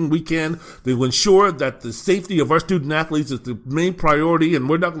do everything we can to ensure that the safety of our student athletes is the main priority, and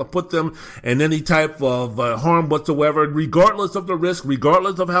we're not going to put them in any type of harm whatsoever, regardless of the risk,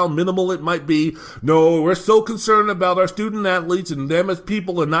 regardless of how minimal it might be. No, we're so concerned about our student athletes and them as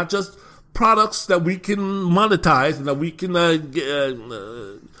people and not just products that we can monetize and that we can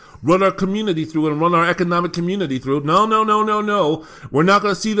run our community through and run our economic community through. No. We're not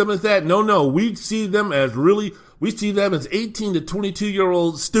going to see them as that. No. We see them as 18 to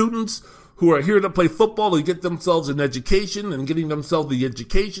 22-year-old students who are here to play football and get themselves an education, and getting themselves the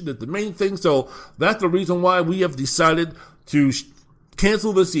education is the main thing. So that's the reason why we have decided to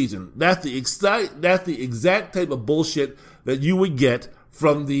cancel the season. That's the exact type of bullshit that you would get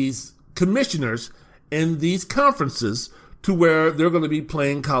from these commissioners in these conferences to where they're going to be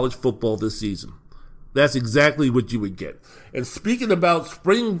playing college football this season. That's exactly what you would get. And speaking about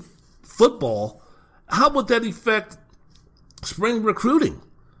spring football, how would that affect spring recruiting?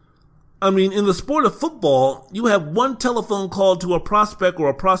 I mean, in the sport of football, you have one telephone call to a prospect or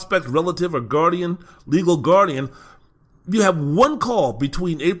a prospect relative or guardian, legal guardian. You have one call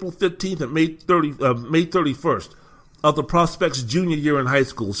between April 15th and May 31st. Of the prospect's junior year in high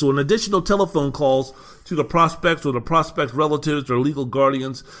school. So an additional telephone calls to the prospects or the prospect's relatives or legal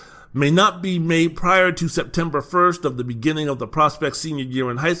guardians may not be made prior to September 1st of the beginning of the prospect's senior year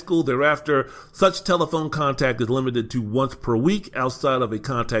in high school. Thereafter, such telephone contact is limited to once per week outside of a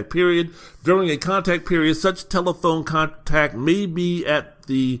contact period. During a contact period, such telephone contact may be at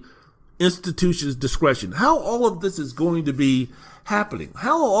the institution's discretion. How all of this is going to be happening,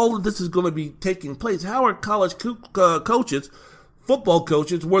 how all of this is going to be taking place, how are college coaches, football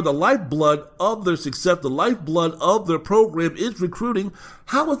coaches, where the lifeblood of their success, the lifeblood of their program is recruiting,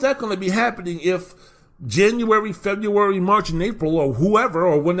 how is that going to be happening if January, February, March, and April, or whoever,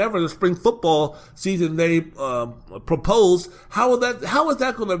 or whenever the spring football season they propose, how is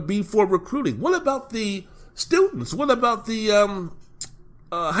that going to be for recruiting? What about the students? What about the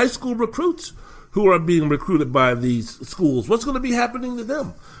high school recruits who are being recruited by these schools? What's going to be happening to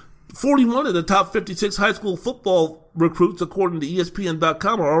them? 41 of the top 56 high school football recruits, according to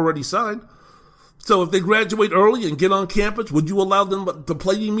ESPN.com, are already signed. So if they graduate early and get on campus, would you allow them to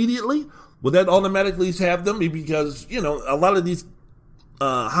play immediately? Would that automatically have them? Because, a lot of these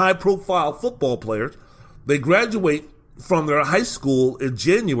high-profile football players, they graduate from their high school in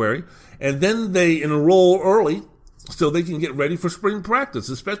January, and then they enroll early so they can get ready for spring practice,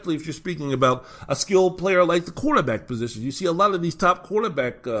 especially if you're speaking about a skilled player like the quarterback position. You see a lot of these top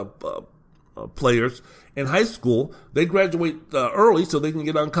quarterback players in high school, they graduate early so they can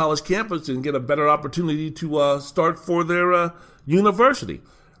get on college campus and get a better opportunity to start for their university.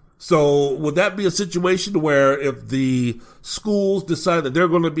 So would that be a situation where if the schools decide that they're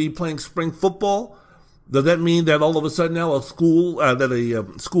going to be playing spring football, does that mean that all of a sudden now a school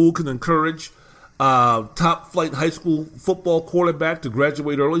can encourage top flight high school football quarterback to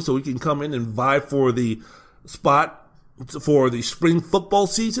graduate early so he can come in and vie for the spot for the spring football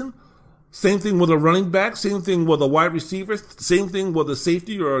season? Same thing with a running back, same thing with a wide receiver, same thing with a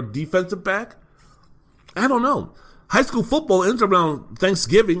safety or a defensive back? I don't know. High school football ends around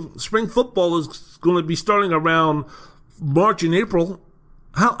Thanksgiving. Spring football is going to be starting around March and April.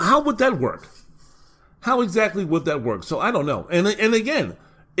 How would that work? How exactly would that work? So I don't know. And again,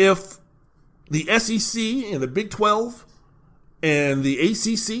 if the SEC and the Big 12 and the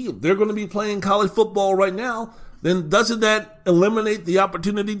ACC, they're going to be playing college football right now, then doesn't that eliminate the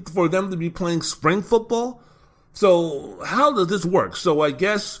opportunity for them to be playing spring football? So how does this work? So I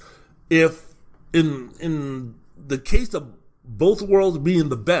guess if in the case of both worlds being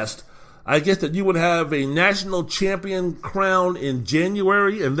the best, I guess that you would have a national champion crowned in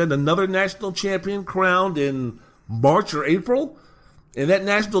January and then another national champion crowned in March or April. And that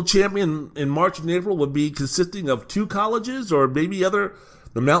national champion in March and April would be consisting of two colleges or maybe other.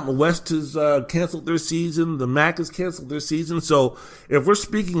 The Mountain West has canceled their season. The MAC has canceled their season. So if we're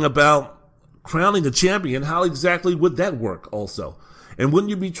speaking about crowning a champion, how exactly would that work also? And wouldn't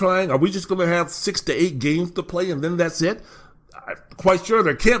you be are we just going to have 6 to 8 games to play and then that's it? I'm quite sure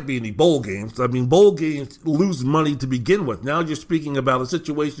there can't be any bowl games. I mean, bowl games lose money to begin with. Now you're speaking about a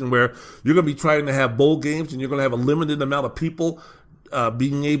situation where you're going to be trying to have bowl games and you're going to have a limited amount of people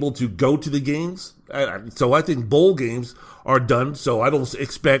being able to go to the games. So I think bowl games are done. So I don't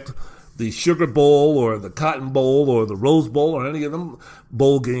expect the Sugar Bowl or the Cotton Bowl or the Rose Bowl or any of them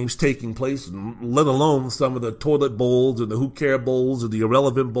bowl games taking place, let alone some of the toilet bowls and the who care bowls and the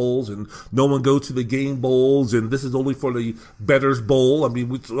irrelevant bowls and no one goes to the game bowls and this is only for the bettors bowl. I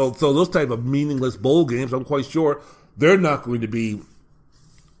mean, so those type of meaningless bowl games, I'm quite sure they're not going to be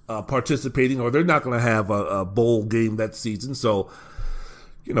participating or they're not going to have a bowl game that season. So,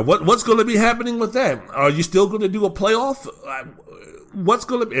 you know, what's going to be happening with that? Are you still going to do a playoff? What's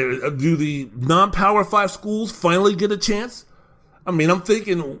going to do the non-Power 5 schools finally get a chance? I mean, I'm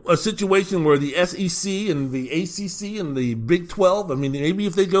thinking a situation where the SEC and the ACC and the Big 12, I mean, maybe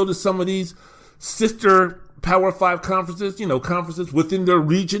if they go to some of these sister Power 5 conferences, you know, conferences within their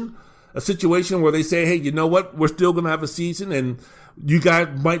region, a situation where they say, hey, you know what, we're still going to have a season and you guys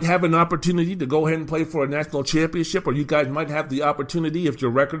might have an opportunity to go ahead and play for a national championship, or you guys might have the opportunity, if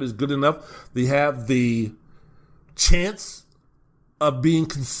your record is good enough, they have the chance of being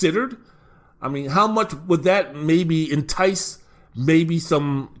considered. I mean, how much would that maybe entice maybe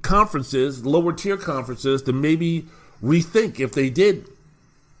some conferences, lower tier conferences, to maybe rethink if they did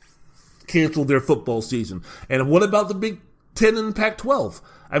cancel their football season? And what about the Big 10 and Pac-12?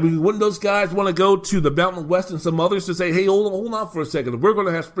 I mean, wouldn't those guys want to go to the Mountain West and some others to say, hey, hold on for a second. If we're going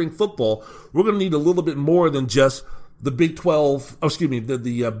to have spring football, we're going to need a little bit more than just the Big 12,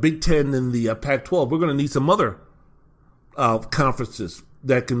 the Big 10 and the Pac-12. We're going to need some other conferences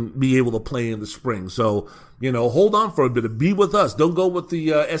that can be able to play in the spring. So, you know, hold on for a bit. Be with us. Don't go with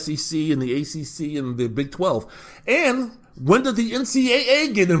the SEC and the ACC and the Big 12. And when did the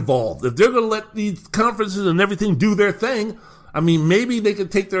NCAA get involved? If they're going to let these conferences and everything do their thing, I mean, maybe they could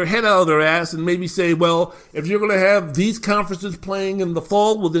take their head out of their ass and maybe say, well, if you're going to have these conferences playing in the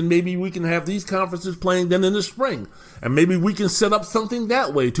fall, well, then maybe we can have these conferences playing then in the spring. And maybe we can set up something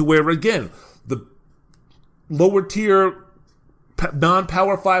that way to where, again, the lower tier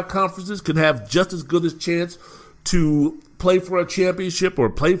non-Power 5 conferences could have just as good a chance to play for a championship or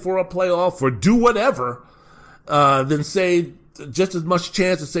play for a playoff or do whatever than say just as much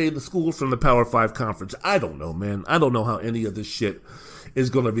chance to say the schools from the Power 5 conference. I don't know, man. I don't know how any of this shit is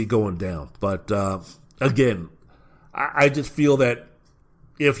going to be going down. But again, I just feel that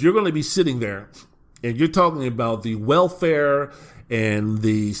if you're going to be sitting there and you're talking about the welfare and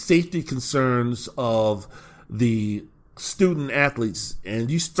the safety concerns of the student athletes,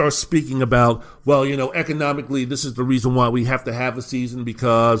 and you start speaking about, well, you know, economically, this is the reason why we have to have a season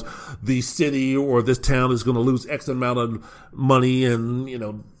because the city or this town is going to lose X amount of money, and, you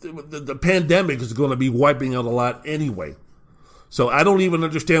know, the pandemic is going to be wiping out a lot anyway. So I don't even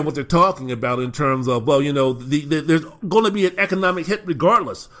understand what they're talking about in terms of, well, you know, there's going to be an economic hit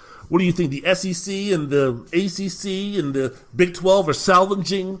regardless. What do you think? The SEC and the ACC and the Big 12 are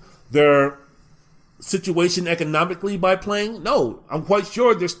salvaging their situation economically by playing? No, I'm quite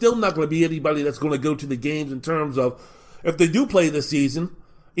sure there's still not going to be anybody that's going to go to the games in terms of, if they do play this season,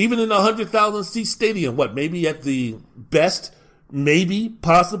 Even in a 100,000 seat stadium, maybe at the best, maybe,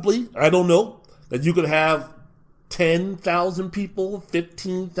 possibly, I don't know, that you could have 10,000 people,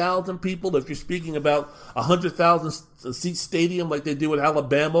 15,000 people. If you're speaking about 100,000 seat stadium like they do in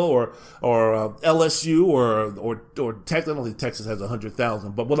Alabama or LSU or Texas. I don't think Texas has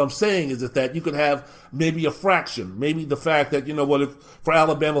 100,000. But what I'm saying is that you could have maybe a fraction. Maybe the fact that, if for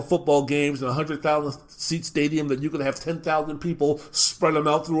Alabama football games in a 100,000 seat stadium, that you could have 10,000 people, spread them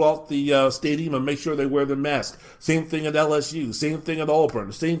out throughout the stadium and make sure they wear their mask. Same thing at LSU. Same thing at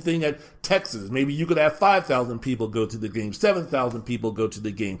Auburn. Same thing at Texas. Maybe you could have 5,000 people go to the game. 7,000 people go to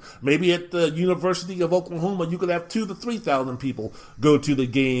the game. Maybe at the University of Oklahoma, you could have 2,000 to 3,000 people go to the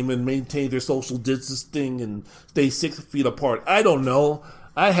game and maintain their social distancing and stay 6 feet apart. I don't know.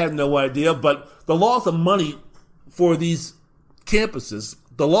 I have no idea. But the loss of money for these campuses,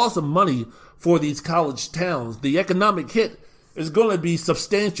 the loss of money for these college towns, the economic hit is going to be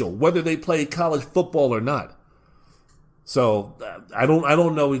substantial, whether they play college football or not. So I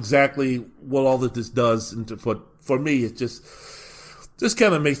don't know exactly what all of this does, but for me, it just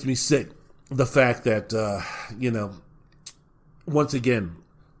kind of makes me sick. The fact that, once again,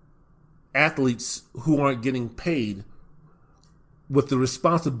 athletes who aren't getting paid with the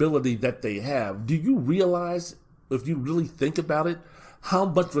responsibility that they have, do you realize, if you really think about it, how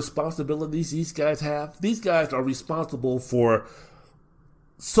much responsibilities these guys have? These guys are responsible for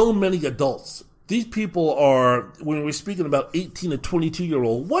so many adults. These people are, when we're speaking about 18 to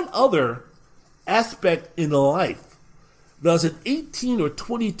 22-year-old, what other aspect in life does an 18 or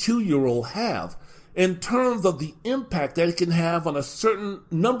 22-year-old have in terms of the impact that it can have on a certain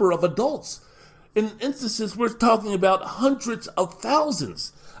number of adults? In instances, we're talking about hundreds of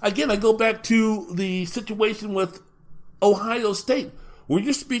thousands. Again, I go back to the situation with Ohio State, where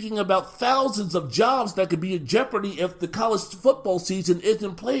you're speaking about thousands of jobs that could be in jeopardy if the college football season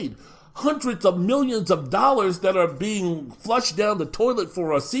isn't played. Hundreds of millions of dollars that are being flushed down the toilet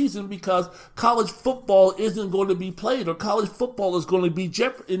for a season because college football isn't going to be played, or college football is going to be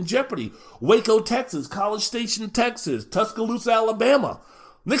in jeopardy. Waco, Texas, College Station, Texas, Tuscaloosa, Alabama.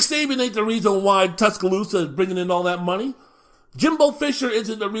 Nick Saban ain't the reason why Tuscaloosa is bringing in all that money. Jimbo Fisher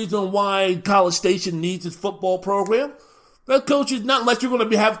isn't the reason why College Station needs its football program. That coaches, not unless you're going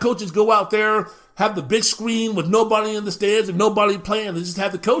to have coaches go out there, have the big screen with nobody in the stands and nobody playing, and just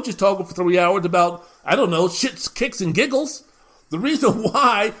have the coaches talking for 3 hours about, I don't know, shits, kicks, and giggles. The reason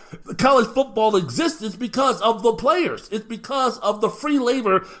why college football exists is because of the players. It's because of the free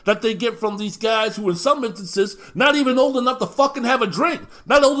labor that they get from these guys who, in some instances, not even old enough to fucking have a drink,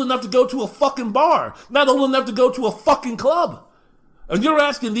 not old enough to go to a fucking bar, not old enough to go to a fucking club. And you're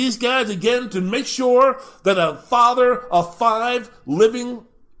asking these guys again to make sure that a father of 5 living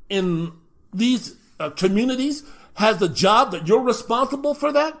in these communities has a job, that you're responsible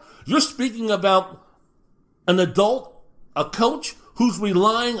for that? You're speaking about an adult, a coach, who's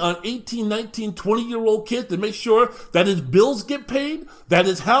relying on 18, 19, 20-year-old kids to make sure that his bills get paid, that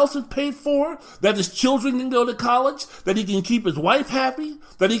his house is paid for, that his children can go to college, that he can keep his wife happy,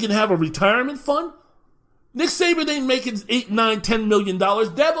 that he can have a retirement fund. Nick Saban ain't making $8, $9, $10 million.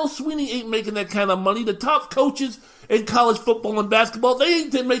 Dabo Swinney ain't making that kind of money. The top coaches in college football and basketball, they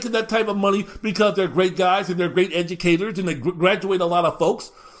ain't making that type of money because they're great guys and they're great educators and they graduate a lot of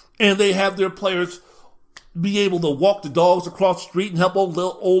folks and they have their players be able to walk the dogs across the street and help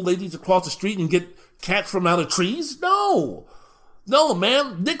old ladies across the street and get cats from out of trees. No,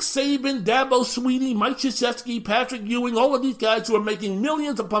 man. Nick Saban, Dabo Swinney, Mike Krzyzewski, Patrick Ewing, all of these guys who are making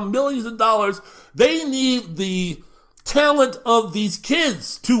millions upon millions of dollars, they need the talent of these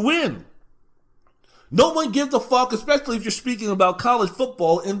kids to win. No one gives a fuck, especially if you're speaking about college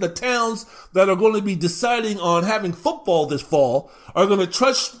football, in the towns that are going to be deciding on having football this fall, are going to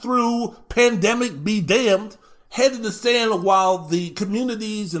trudge through pandemic be damned, head in the sand, while the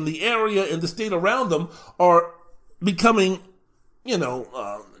communities and the area and the state around them are becoming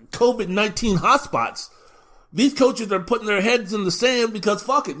COVID-19 hotspots. These coaches are putting their heads in the sand because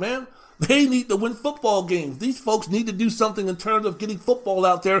fuck it, man. They need to win football games. These folks need to do something in terms of getting football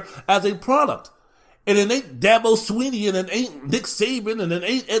out there as a product. And it ain't Dabo Swinney, and it ain't Nick Saban, and it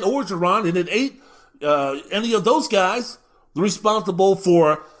ain't Ed Orgeron, and it ain't any of those guys responsible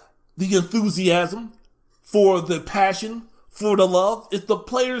for the enthusiasm, for the passion, for the love. It's the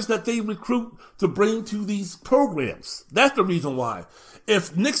players that they recruit to bring to these programs. That's the reason why.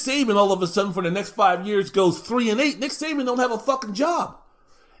 If Nick Saban all of a sudden for the next 5 years goes 3-8, Nick Saban don't have a fucking job.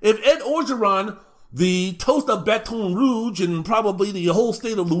 If Ed Orgeron, the toast of Baton Rouge and probably the whole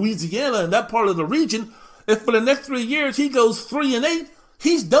state of Louisiana and that part of the region, if for the next 3 years he goes 3-8,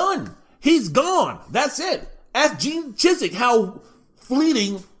 he's done. He's gone. That's it. Ask Gene Chizik how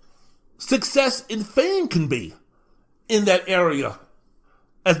fleeting success and fame can be in that area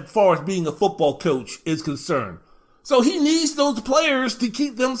as far as being a football coach is concerned. So he needs those players to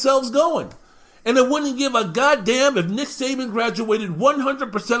keep themselves going. And it wouldn't give a goddamn if Nick Saban graduated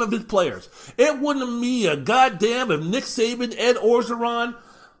 100% of his players. It wouldn't be a goddamn if Nick Saban, Ed Orgeron,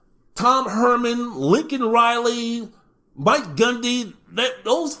 Tom Herman, Lincoln Riley, Mike Gundy,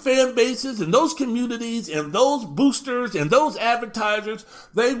 those fan bases and those communities and those boosters and those advertisers,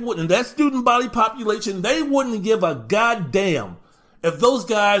 they wouldn't, that student body population, they wouldn't give a goddamn if those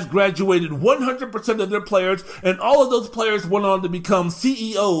guys graduated 100% of their players and all of those players went on to become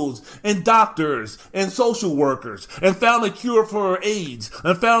CEOs and doctors and social workers and found a cure for AIDS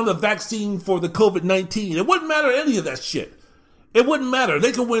and found a vaccine for the COVID-19. It wouldn't matter any of that shit. It wouldn't matter.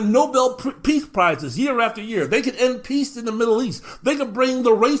 They could win Nobel Peace Prizes year after year. They could end peace in the Middle East. They could bring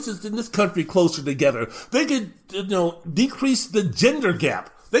the races in this country closer together. They could, decrease the gender gap.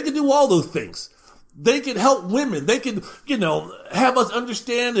 They could do all those things. They could help women. They could, have us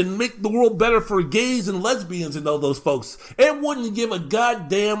understand and make the world better for gays and lesbians and all those folks. It wouldn't give a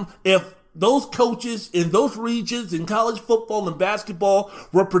goddamn if those coaches in those regions in college football and basketball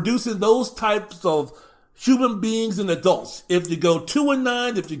were producing those types of human beings and adults. If you go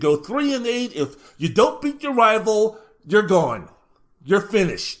 2-9, if you go 3-8, if you don't beat your rival, you're gone. You're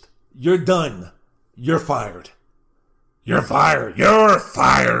finished. You're done. You're fired. You're fired. You're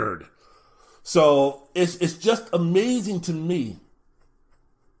fired. So it's just amazing to me.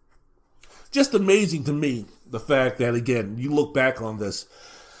 Just amazing to me, the fact that, again, you look back on this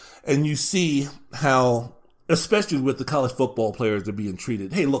and you see how, especially with the college football players, they're being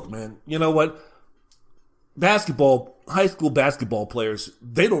treated. Hey, look, man, you know what? High school basketball players,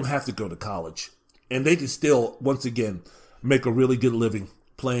 they don't have to go to college. And they can still, once again, make a really good living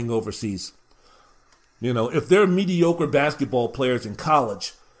playing overseas. If they're mediocre basketball players in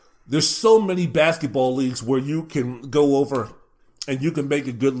college, there's so many basketball leagues where you can go over and you can make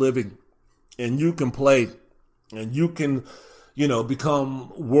a good living and you can play and you can,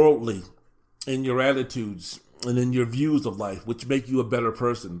 become worldly in your attitudes and in your views of life, which make you a better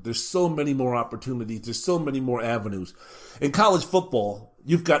person. There's so many more opportunities. There's so many more avenues. In college football,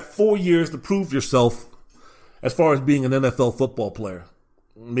 you've got 4 years to prove yourself as far as being an NFL football player.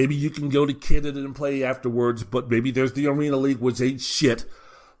 Maybe you can go to Canada and play afterwards, but maybe there's the Arena League, which ain't shit.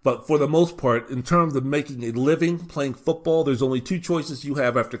 But for the most part, in terms of making a living playing football, there's only two choices you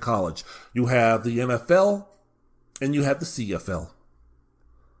have after college. You have the NFL and you have the CFL.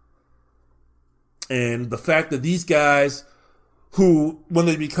 And the fact that these guys who, when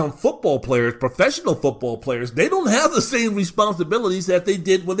they become football players, professional football players, they don't have the same responsibilities that they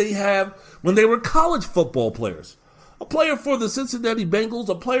did when they were college football players. A player for the Cincinnati Bengals,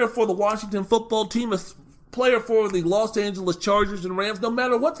 a player for the Washington football team, a player for the Los Angeles Chargers and Rams, no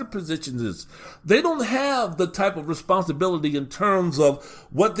matter what their position is, they don't have the type of responsibility in terms of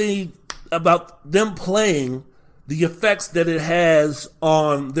about them playing, the effects that it has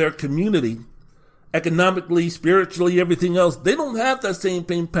on their community, economically, spiritually, everything else. They don't have that same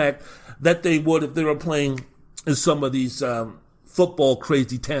impact that they would if they were playing in some of these football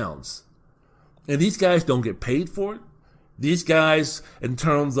crazy towns. And these guys don't get paid for it. These guys, in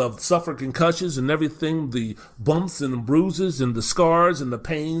terms of suffer concussions and everything, the bumps and the bruises and the scars and the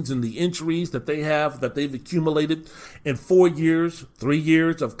pains and the injuries that they've accumulated in 4 years, 3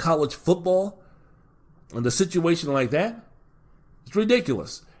 years of college football, and a situation like that, it's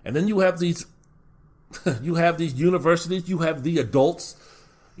ridiculous. And then you have these universities, you have the adults,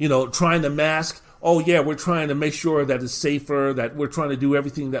 trying to mask, oh yeah, we're trying to make sure that it's safer, that we're trying to do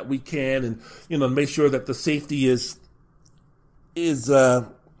everything that we can and, make sure that the safety is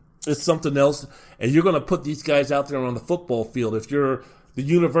something else, and you're going to put these guys out there on the football field. If you're the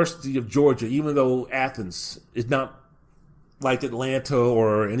University of Georgia, even though Athens is not like Atlanta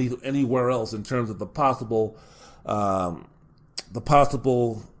or anywhere else in terms of the possible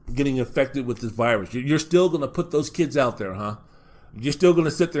getting infected with this virus, you're still going to put those kids out there, huh? You're still going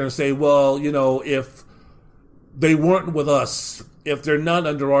to sit there and say, well, if they weren't with us, if they're not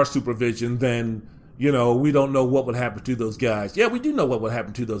under our supervision, then we don't know what would happen to those guys. Yeah, we do know what would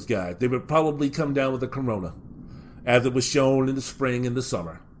happen to those guys. They would probably come down with the corona, as it was shown in the spring and the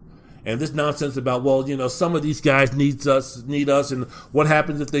summer. And this nonsense about, well, some of these guys need us, and what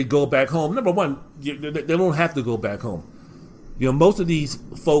happens if they go back home? Number one, they don't have to go back home. Most of these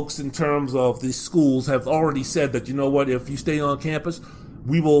folks, in terms of these schools, have already said that, if you stay on campus,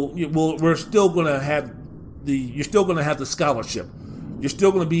 we're still going to have you're still going to have the scholarship. You're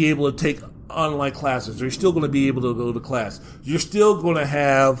still going to be able to take online classes. You're still going to be able to go to class. You're still going to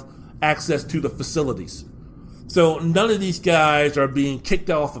have access to the facilities. So none of these guys are being kicked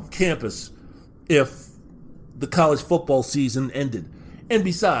off of campus if the college football season ended. And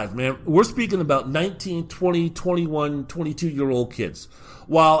besides, man, we're speaking about 19, 20, 21, 22-year-old kids.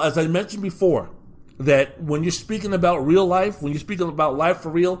 While, as I mentioned before, that when you're speaking about real life, when you're speaking about life for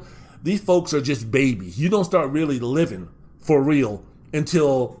real, these folks are just babies. You don't start really living for real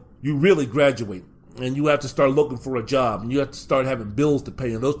until you really graduate and you have to start looking for a job and you have to start having bills to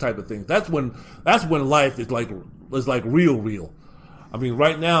pay and those type of things. That's when life is like real. I mean,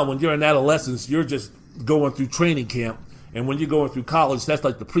 right now, when you're in adolescence, you're just going through training camp. And when you're going through college, that's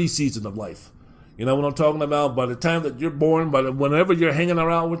like the preseason of life. You know what I'm talking about? By the time that you're born, whenever you're hanging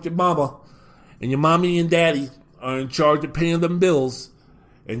around with your mama and your mommy and daddy are in charge of paying them bills,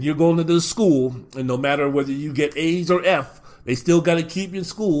 and you're going to the school, and no matter whether you get A's or F, they still got to keep you in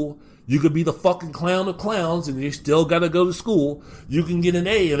school. You could be the fucking clown of clowns, and you still got to go to school. You can get an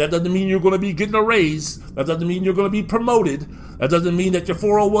A, and that doesn't mean you're going to be getting a raise. That doesn't mean you're going to be promoted. That doesn't mean that your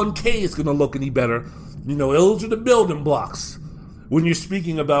 401k is going to look any better. You know, those are the building blocks when you're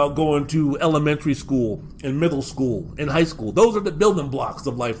speaking about going to elementary school and middle school and high school. Those are the building blocks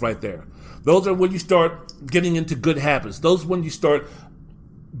of life right there. Those are when you start getting into good habits. Those are when you start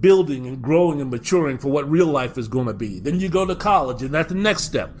building and growing and maturing for what real life is going to be. Then you go to college, and that's the next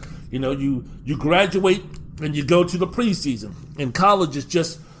step. You know, you graduate and you go to the preseason. And college is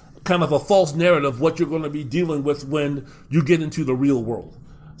just kind of a false narrative of what you're going to be dealing with when you get into the real world.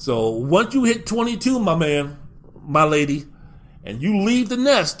 So once you hit 22, my man, my lady, and you leave the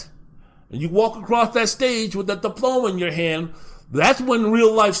nest and you walk across that stage with that diploma in your hand, that's when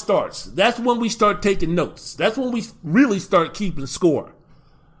real life starts. That's when we start taking notes. That's when we really start keeping score.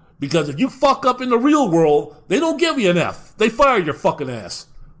 Because if you fuck up in the real world, they don't give you an F. They fire your fucking ass.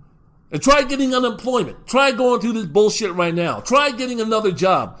 And try getting unemployment. Try going through this bullshit right now. Try getting another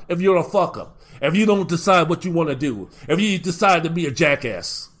job if you're a fuck up. If you don't decide what you want to do. If you decide to be a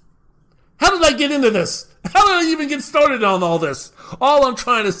jackass. How did I get into this? How did I even get started on all this? All I'm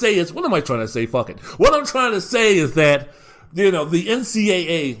trying to say is, what am I trying to say? Fuck it. What I'm trying to say is that, you know, the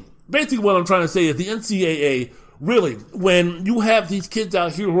NCAA, basically what I'm trying to say is the NCAA, really, when you have these kids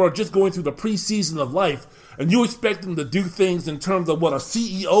out here who are just going through the preseason of life, and you expect them to do things in terms of what a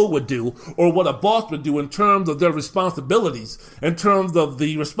CEO would do or what a boss would do in terms of their responsibilities, in terms of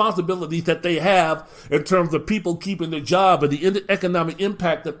the responsibilities that they have, in terms of people keeping their job and the economic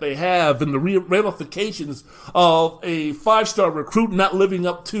impact that they have and the ramifications of a five-star recruit not living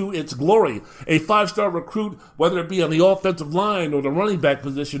up to its glory. A five-star recruit, whether it be on the offensive line or the running back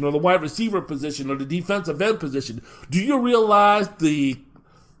position or the wide receiver position or the defensive end position. Do you realize the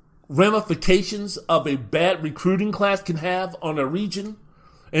ramifications of a bad recruiting class can have on a region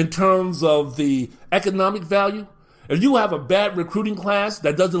in terms of the economic value? If you have a bad recruiting class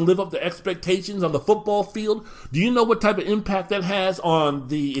that doesn't live up to expectations on the football field, do you know what type of impact that has on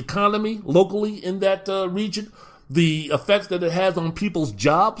the economy locally in that region? The effects that it has on people's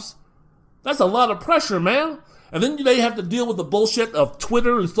jobs? That's a lot of pressure, man. And then they have to deal with the bullshit of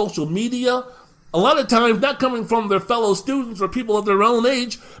Twitter and social media. A lot of times not coming from their fellow students or people of their own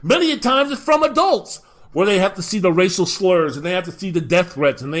age. Many times it's from adults where they have to see the racial slurs and they have to see the death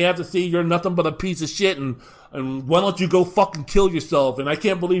threats and they have to see you're nothing but a piece of shit and why don't you go fucking kill yourself? And I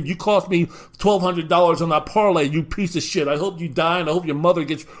can't believe you cost me $1,200 on that parlay, you piece of shit. I hope you die and I hope your mother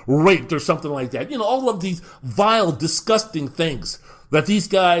gets raped or something like that. You know, all of these vile, disgusting things that these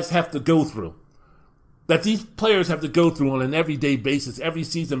guys have to go through. That these players have to go through on an everyday basis, every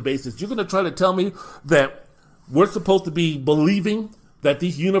season basis. You're going to try to tell me that we're supposed to be believing that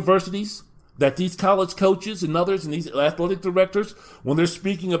these universities, that these college coaches and others and these athletic directors, when they're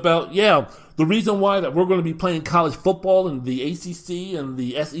speaking about, the reason why that we're going to be playing college football in the ACC and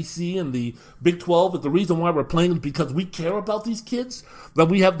the SEC and the Big 12, is the reason why we're playing is because we care about these kids? That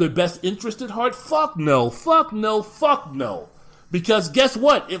we have their best interest at heart? Fuck no, fuck no, fuck no. Because guess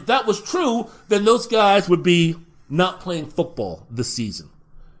what? If that was true, then those guys would be not playing football this season.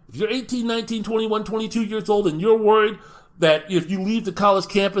 If you're 18, 19, 21, 22 years old and you're worried that if you leave the college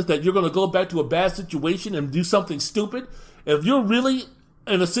campus that you're going to go back to a bad situation and do something stupid, if you're really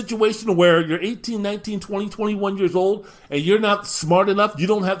in a situation where you're 18, 19, 20, 21 years old and you're not smart enough, you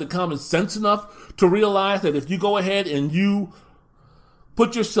don't have the common sense enough to realize that if you go ahead and you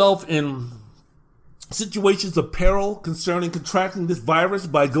put yourself in situations of peril concerning contracting this virus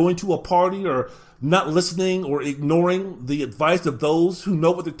by going to a party or not listening or ignoring the advice of those who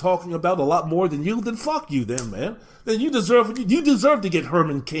know what they're talking about a lot more than you, then fuck you then, man. Then you deserve to get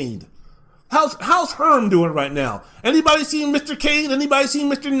Herman caned. How's Herm doing right now? Anybody seen Mr. Kane? Anybody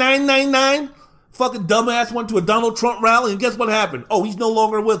seen Mr. 999? Fucking dumbass went to a Donald Trump rally and guess what happened? Oh, he's no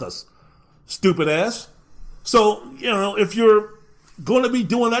longer with us. Stupid ass. So, if you're going to be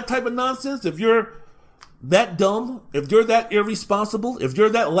doing that type of nonsense, if you're that dumb, if you're that irresponsible, if you're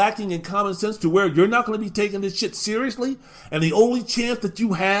that lacking in common sense to where you're not going to be taking this shit seriously, and the only chance that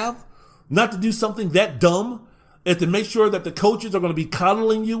you have not to do something that dumb is to make sure that the coaches are going to be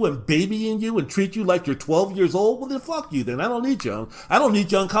coddling you and babying you and treat you like you're 12 years old, well then fuck you then. I don't need you. I don't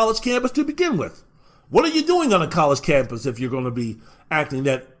need you on college campus to begin with. What are you doing on a college campus if you're going to be acting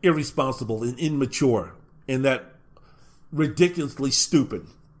that irresponsible and immature and that ridiculously stupid?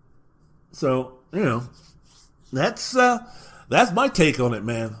 So, that's my take on it,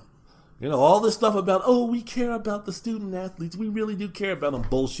 man. All this stuff about, we care about the student athletes. We really do care about them.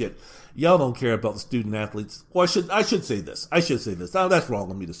 Bullshit. Y'all don't care about the student athletes. Well, I should say this. Oh, that's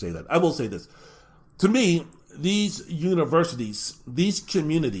wrong of me to say that. I will say this. To me, these universities, these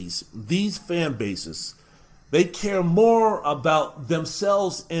communities, these fan bases, they care more about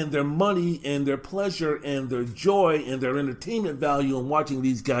themselves and their money and their pleasure and their joy and their entertainment value in watching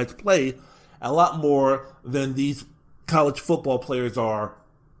these guys play a lot more than these college football players are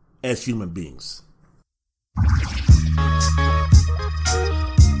as human beings.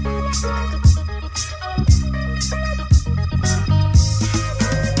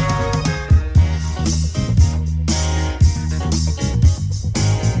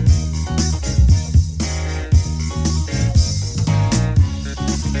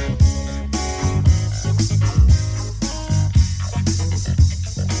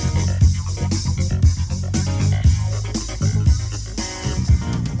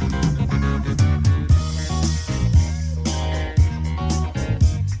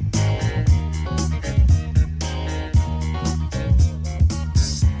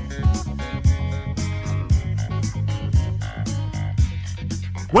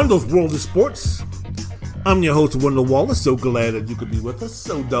 Wendell's World of Sports. I'm your host, Wendell Wallace. So glad that you could be with us.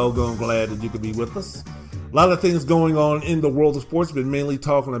 So doggone glad that you could be with us. A lot of things going on in the world of sports. Been mainly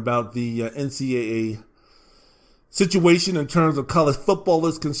talking about the NCAA situation in terms of college football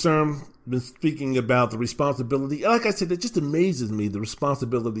is concerned. Been speaking about the responsibility. Like I said, it just amazes me, the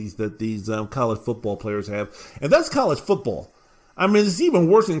responsibilities that these college football players have. And that's college football. I mean, it's even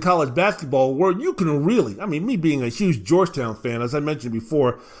worse in college basketball where you can really, me being a huge Georgetown fan, as I mentioned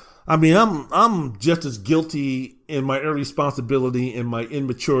before, I'm just as guilty in my irresponsibility and my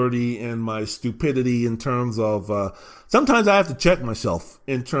immaturity and my stupidity in terms of, sometimes I have to check myself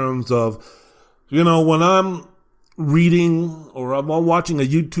in terms of, when I'm reading or I'm watching a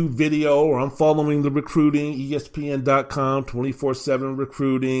YouTube video or I'm following the recruiting, ESPN.com, 24/7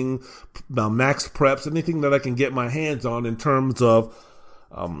 recruiting, Max Preps, anything that I can get my hands on in terms of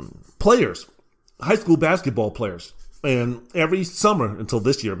players, high school basketball players. And every summer until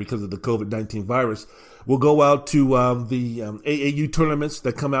this year, because of the COVID-19 virus, we'll go out to the AAU tournaments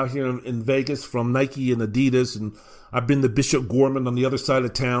that come out here in Vegas from Nike and Adidas. And I've been to Bishop Gorman on the other side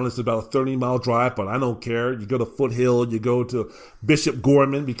of town. It's about a 30-mile drive, but I don't care. You go to Foothill, you go to Bishop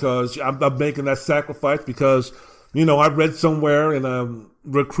Gorman because I'm making that sacrifice because, I read somewhere in a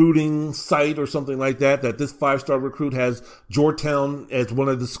recruiting site or something like that this 5-star recruit has Georgetown as one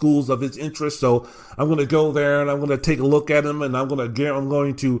of the schools of his interest. So I'm going to go there and I'm going to take a look at him and I'm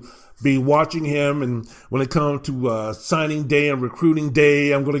going to be watching him. And when it comes to signing day and recruiting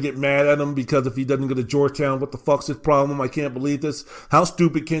day, I'm going to get mad at him because if he doesn't go to Georgetown, what the fuck's his problem? I can't believe this. How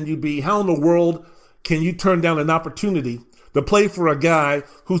stupid can you be? How in the world can you turn down an opportunity to play for a guy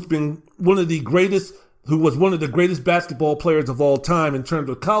who's been who was one of the greatest basketball players of all time in terms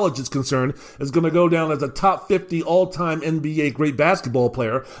of college is concerned, is going to go down as a top 50 all-time NBA great basketball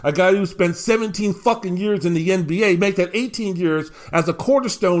player, a guy who spent 17 fucking years in the NBA, make that 18 years as a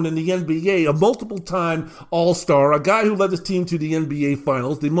cornerstone in the NBA, a multiple-time all-star, a guy who led his team to the NBA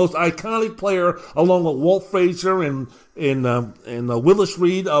Finals, the most iconic player along with Walt Frazier and Willis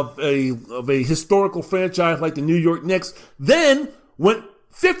Reed of a historical franchise like the New York Knicks, then went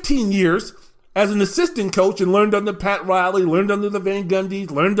 15 years as an assistant coach and learned under Pat Riley, learned under the Van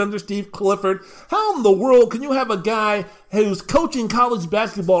Gundys, learned under Steve Clifford. How in the world can you have a guy who's coaching college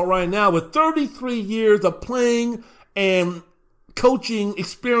basketball right now with 33 years of playing and coaching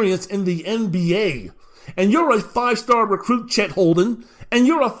experience in the NBA? And you're a 5-star recruit, Chet Holden, and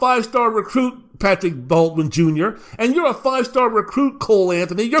you're a 5-star recruit, Patrick Baldwin Jr., and you're a 5-star recruit, Cole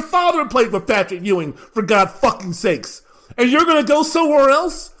Anthony. Your father played with Patrick Ewing, for God fucking sakes. And you're going to go somewhere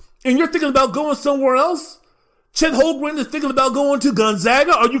else? And you're thinking about going somewhere else? Chet Holmgren is thinking about going to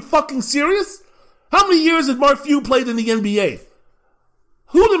Gonzaga? Are you fucking serious? How many years has Mark Few played in the NBA?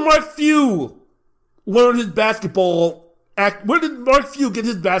 Who did Mark Few learn his basketball Mark Few get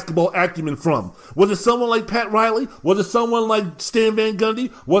his basketball acumen from? Was it someone like Pat Riley? Was it someone like Stan Van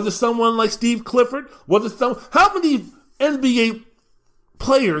Gundy? Was it someone like Steve Clifford? How many NBA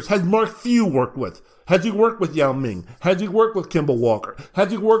players has Mark Few worked with? Has he worked with Yao Ming? Has he worked with Kemba Walker?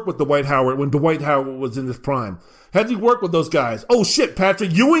 Has he worked with Dwight Howard when Dwight Howard was in his prime? Has he worked with those guys? Oh shit,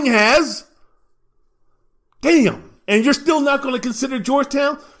 Patrick Ewing has? Damn. And you're still not going to consider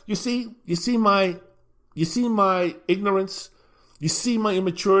Georgetown? You see my ignorance? You see my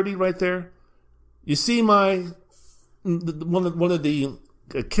immaturity right there? You see one of the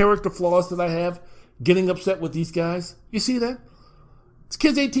character flaws that I have? Getting upset with these guys? You see that? This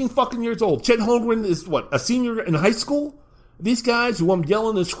kid's 18 fucking years old. Chet Holmgren is a senior in high school? These guys who I'm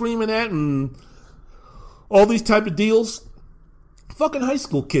yelling and screaming at and all these type of deals. Fucking high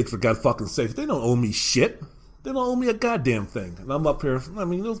school kids, for God fucking sake. They don't owe me shit. They don't owe me a goddamn thing. And I'm up here. I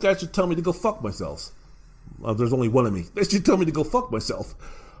mean, those guys should tell me to go fuck myself. Well, there's only one of me. They should tell me to go fuck myself.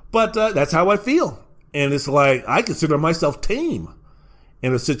 But that's how I feel. And it's like, I consider myself tame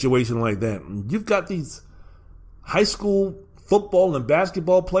in a situation like that. And you've got these high school football and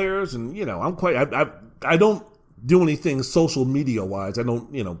basketball players, and I don't do anything social media wise. I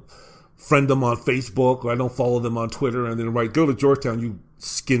don't friend them on Facebook, or I don't follow them on Twitter and then write, go to Georgetown, you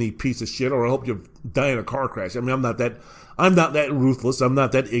skinny piece of shit, or I hope you die in a car crash. I mean, I'm not that ruthless, I'm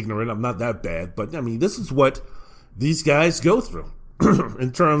not that ignorant, I'm not that bad, but I mean, this is what these guys go through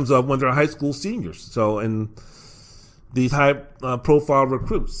in terms of when they're high school seniors. So, and these high profile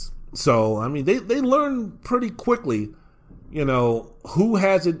recruits. So, I mean, they learn pretty quickly who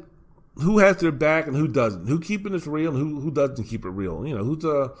has their back and who doesn't, who keeping it real and who doesn't keep it real, who's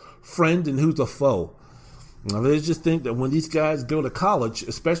a friend and who's a foe. They just think that when these guys go to college,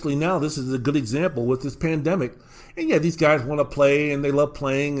 especially now, this is a good example with this pandemic, and yeah, these guys want to play and they love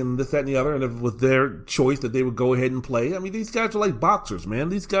playing and this, that, and the other, and if it was their choice that they would go ahead and play. I mean, these guys are like boxers, man.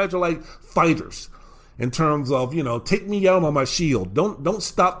 These guys are like fighters. In terms of, take me out on my shield. Don't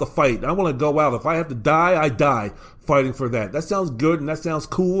stop the fight. I want to go out. If I have to die, I die fighting for that. That sounds good and that sounds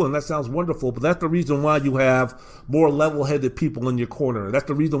cool and that sounds wonderful, but that's the reason why you have more level-headed people in your corner. That's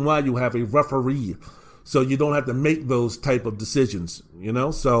the reason why you have a referee, so you don't have to make those type of decisions,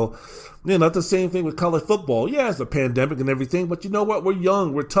 So, that's the same thing with college football. Yeah, it's a pandemic and everything, but you know what? We're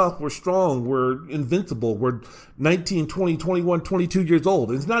young, we're tough, we're strong, we're invincible. We're 19, 20, 21, 22 years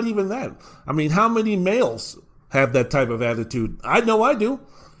old. It's not even that. I mean, how many males have that type of attitude? I know I do.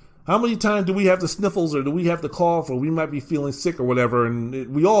 How many times do we have the sniffles, or do we have the cough, or we might be feeling sick or whatever, and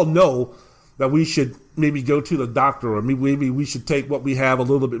we all know that we should maybe go to the doctor, or maybe we should take what we have a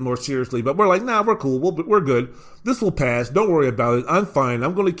little bit more seriously. But we're like, nah, we're cool. We're good. This will pass. Don't worry about it. I'm fine.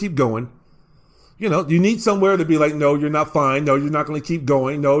 I'm going to keep going. You need somewhere to be like, no, you're not fine. No, you're not going to keep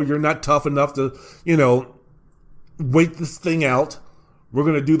going. No, you're not tough enough to, wait this thing out. We're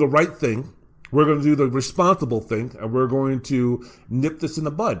going to do the right thing. We're going to do the responsible thing, and we're going to nip this in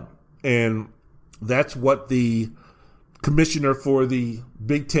the bud. And that's what the commissioner for the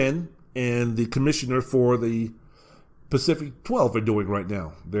Big Ten and the commissioner for the Pacific 12 are doing right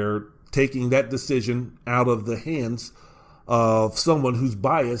now. They're taking that decision out of the hands of someone who's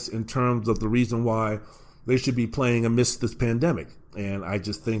biased in terms of the reason why they should be playing amidst this pandemic. And I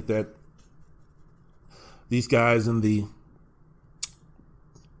just think that these guys in the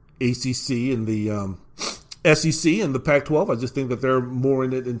ACC and the SEC and the Pac-12, I just think that they're more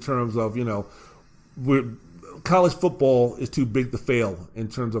in it in terms of, college football is too big to fail in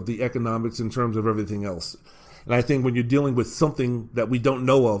terms of the economics, in terms of everything else. And I think when you're dealing with something that we don't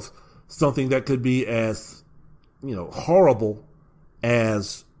know of, something that could be as, horrible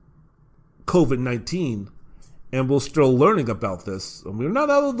as COVID-19, and we're still learning about this. And we're not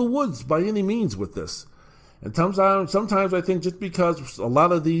out of the woods by any means with this. And sometimes I think just because a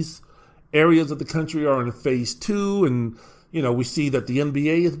lot of these areas of the country are in phase 2, and we see that the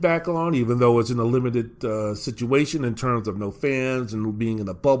NBA is back on, even though it's in a limited situation in terms of no fans and being in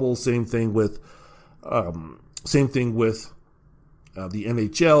a bubble. Same thing with the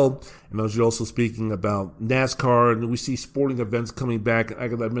NHL, and as you're also speaking about NASCAR, and we see sporting events coming back,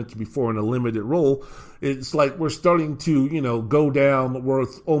 like I mentioned before, in a limited role. It's like we're starting to, go down, we're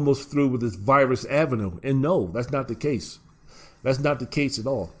almost through with this virus avenue. And no, that's not the case. That's not the case at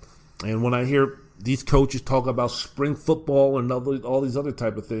all. And when I hear these coaches talk about spring football and all these other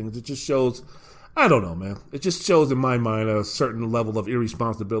type of things, it just shows, I don't know, man. It just shows in my mind a certain level of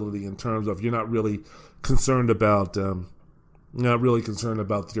irresponsibility in terms of you're not really concerned about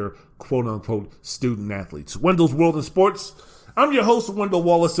your quote-unquote student athletes. Wendell's World in Sports. I'm your host, Wendell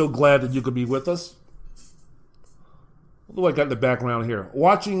Wallace. So glad that you could be with us. What do I got in the background here?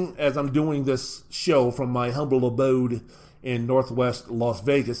 Watching as I'm doing this show from my humble abode in northwest Las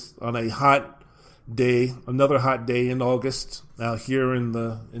Vegas on a hot day, another hot day in August out here in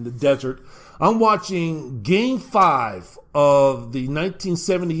the desert. I'm watching Game 5 of the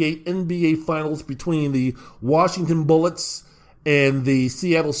 1978 NBA Finals between the Washington Bullets and the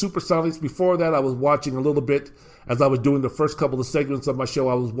Seattle Supersonics. Before that, I was watching a little bit, as I was doing the first couple of segments of my show,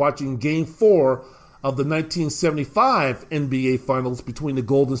 I was watching Game 4 of the 1975 NBA Finals between the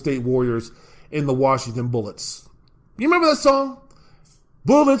Golden State Warriors and the Washington Bullets. You remember that song?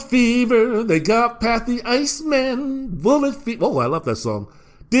 Bullet fever, they got past the Iceman. Bullet fever. Oh, I love that song.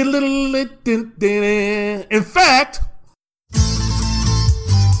 In fact,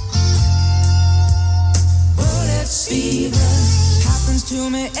 bullet fever happens to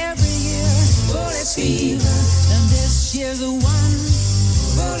me every year. Bullet fever, and this year's the one.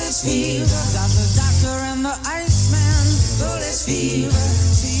 Bullet fever, got the doctor and the Iceman. Bullet fever,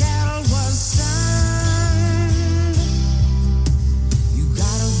 Seattle was stunned. You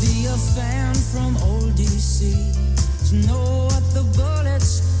gotta be a fan from old DC to know what the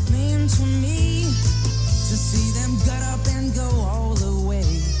bullets mean to me. To see them gut up and go all the way.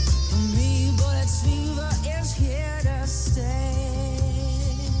 For me, bullets fever is here to stay.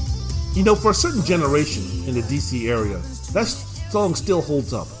 You know, for a certain generation in the DC area, that song still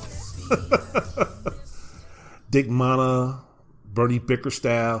holds up. Dick Mana, Bernie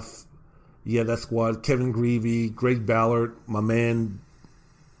Bickerstaff, yeah, that squad, Kevin Greavy, Greg Ballard, my man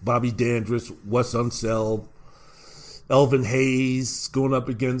Bobby Dandridge, Wes Unseld, Elvin Hayes going up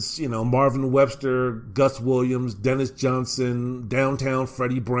against, Marvin Webster, Gus Williams, Dennis Johnson, Downtown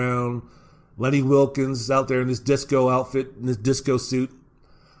Freddie Brown, Lenny Wilkins out there in his disco outfit, in his disco suit,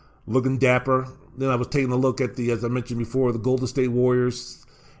 looking dapper. Then I was taking a look at as I mentioned before, the Golden State Warriors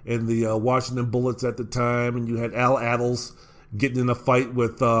and the Washington Bullets at the time, and you had Al Attles getting in a fight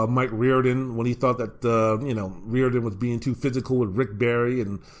with Mike Reardon when he thought that, Reardon was being too physical with Rick Barry,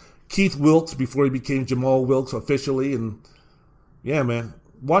 and Keith Wilkes before he became Jamal Wilkes officially. And yeah, man,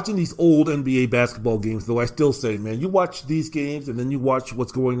 watching these old NBA basketball games, though, I still say, man, you watch these games and then you watch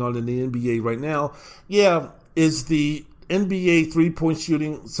what's going on in the NBA right now. Yeah, is the NBA three-point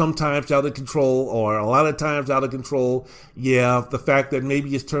shooting sometimes out of control, or a lot of times out of control? Yeah, the fact that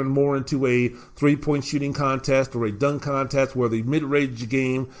maybe it's turned more into a three-point shooting contest or a dunk contest where the mid-range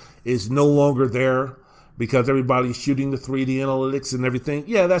game is no longer there because everybody's shooting the 3D analytics and everything.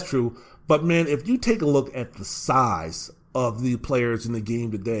 Yeah, that's true. But, man, if you take a look at the size of the players in the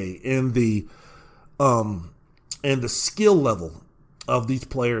game today and the skill level of these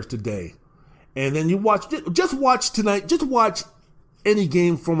players today, and then you watch tonight, just watch any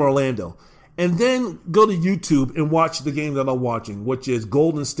game from Orlando, and then go to YouTube and watch the game that I'm watching, which is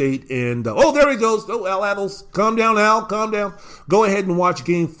Golden State and, there he goes. Oh, Al Attles. Calm down, Al. Calm down. Go ahead and watch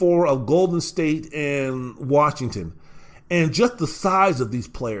Game 4 of Golden State and Washington. And just the size of these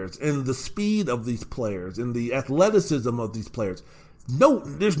players and the speed of these players and the athleticism of these players. No,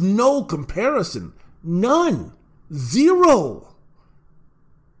 there's no comparison. None. Zero.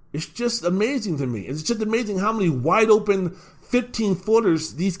 It's just amazing to me. It's just amazing how many wide open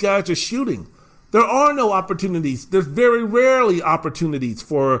 15-footers these guys are shooting. There are no opportunities. There's very rarely opportunities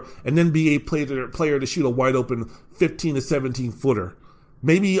for an NBA player to shoot a wide open 15 to 17-footer.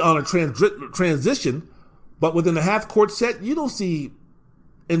 Maybe on a transition, but within a half-court set, you don't see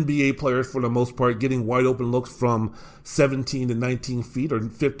NBA players, for the most part, getting wide open looks from 17 to 19 feet or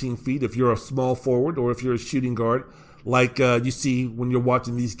 15 feet if you're a small forward or if you're a shooting guard, like you see when you're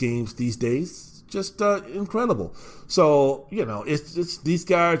watching these games these days. Just incredible. So, it's these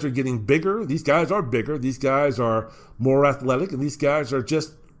guys are getting bigger. These guys are bigger. These guys are more athletic. And these guys are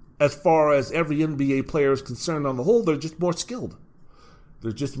just, as far as every NBA player is concerned on the whole, they're just more skilled.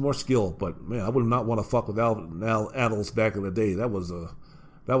 They're just more skilled. But, man, I would not want to fuck with Al Attles back in the day. That was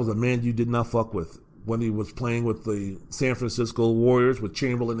a man you did not fuck with when he was playing with the San Francisco Warriors with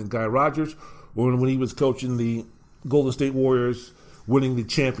Chamberlain and Guy Rodgers, or when he was coaching the Golden State Warriors, winning the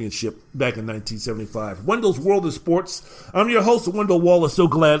championship back in 1975. Wendell's World of Sports. I'm your host, Wendell Wallace. So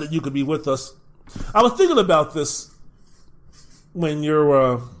glad that you could be with us. I was thinking about this when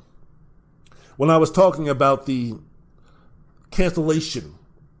I was talking about the cancellation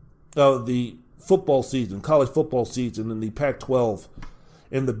of the football season, college football season in the Pac-12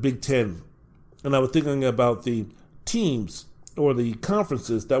 and the Big Ten. And I was thinking about the teams or the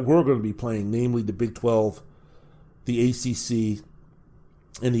conferences that were going to be playing, namely the Big 12, the ACC,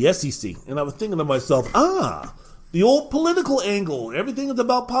 and the SEC. And I was thinking to myself, the old political angle. Everything is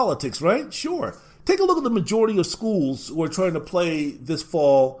about politics, right? Sure. Take a look at the majority of schools who are trying to play this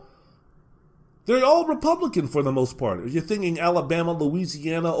fall. They're all Republican for the most part. You're thinking Alabama,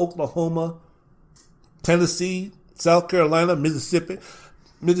 Louisiana, Oklahoma, Tennessee, South Carolina, Mississippi,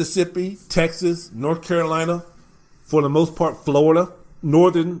 Texas, North Carolina, for the most part, Florida,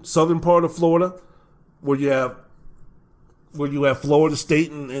 southern part of Florida, where you have Florida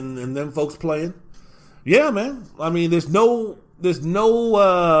State and them folks playing. Yeah, man. I mean, there's no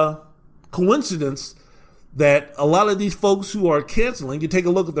coincidence that a lot of these folks who are canceling, you take a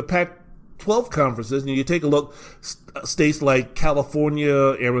look at the Pac-12 conferences, and you take a look, states like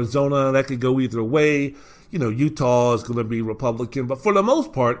California, Arizona, that could go either way. You know, Utah is going to be Republican. But for the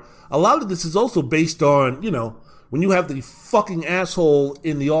most part, a lot of this is also based on, you know, when you have the fucking asshole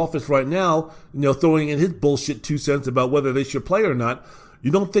in the office right now, you know, throwing in his bullshit 2 cents about whether they should play or not.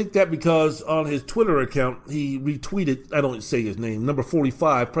 You don't think that because on his Twitter account, he retweeted, I don't say his name, number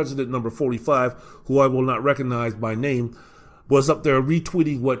 45, President number 45, who I will not recognize by name, was up there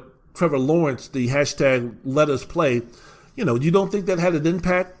retweeting what Trevor Lawrence, the hashtag let us play. You know, you don't think that had an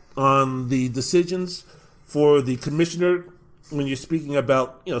impact on the decisions for the commissioner when you're speaking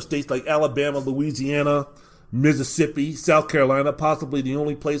about, you know, states like Alabama, Louisiana, Mississippi, South Carolina, possibly the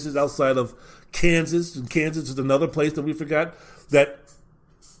only places outside of Kansas, and Kansas is another place that we forgot, that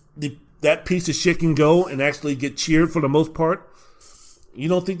that piece of shit can go and actually get cheered for the most part. You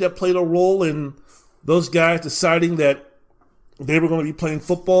don't think that played a role in those guys deciding that they were going to be playing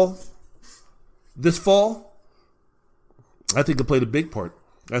football this fall? I think it played a big part.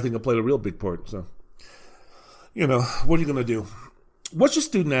 I think it played a real big part. So, you know, what are you going to do? What should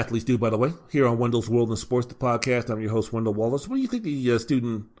student athletes do, by the way? Here on Wendell's World in Sports, the podcast. I'm your host, Wendell Wallace. What do you think the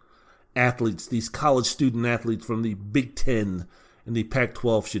student athletes, these college student athletes from the Big Ten and the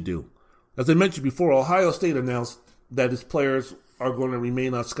Pac-12 should do? As I mentioned before, Ohio State announced that its players are going to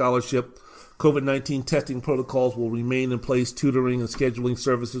remain on scholarship. COVID-19 testing protocols will remain in place. Tutoring and scheduling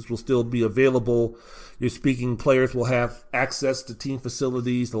services will still be available. Your speaking players will have access to team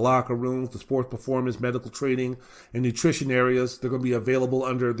facilities, the locker rooms, the sports performance, medical training, and nutrition areas. They're going to be available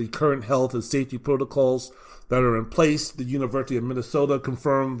under the current health and safety protocols that are in place. The University of Minnesota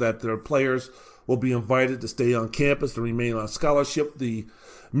confirmed that their players will be invited to stay on campus and remain on scholarship. The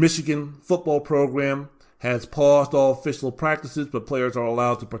Michigan football program has paused all official practices, but players are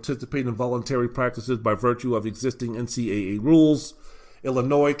allowed to participate in voluntary practices by virtue of existing NCAA rules.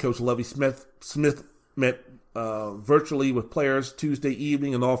 Illinois coach Lovie Smith met virtually with players Tuesday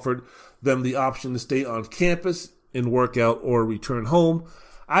evening and offered them the option to stay on campus and work out or return home.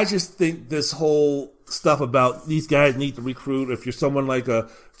 I just think this whole stuff about these guys need to recruit. If you're someone like a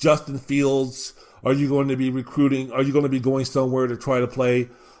Justin Fields, are you going to be recruiting? Are you going to be going somewhere to try to play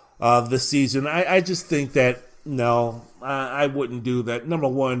this season? I just think that, no, I wouldn't do that. Number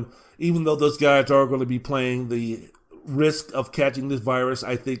one, even though those guys are going to be playing, the risk of catching this virus,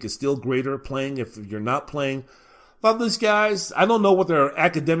 I think, is still greater playing if you're not playing. But these guys, I don't know what their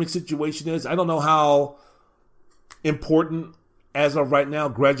academic situation is. I don't know how important, as of right now,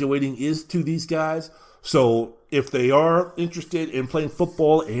 graduating is to these guys. So if they are interested in playing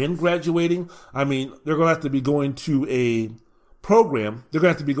football and graduating, I mean, they're going to have to be going to a program. They're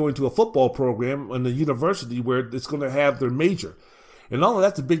going to have to be going to a football program in the university where it's going to have their major. And all of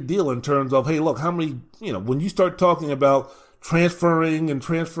that's a big deal in terms of, hey, look, how many, you know, when you start talking about transferring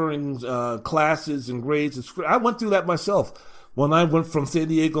classes and grades, I went through that myself. When I went from San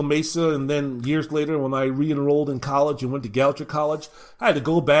Diego Mesa, and then years later when I re-enrolled in college and went to Goucher College, I had to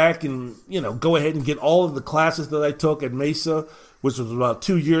go back and, you know, go ahead and get all of the classes that I took at Mesa, which was about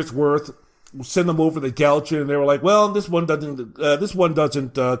 2 years worth, send them over to Goucher, and they were like, well, this one doesn't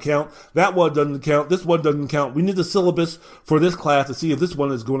count, that one doesn't count, this one doesn't count. We need the syllabus for this class to see if this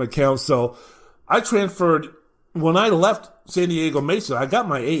one is going to count. So I transferred. When I left San Diego Mesa, I got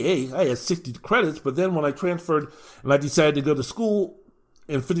my AA. I had 60 credits, but then when I transferred and I decided to go to school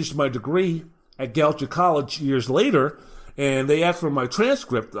and finish my degree at Goucher College years later, and they asked for my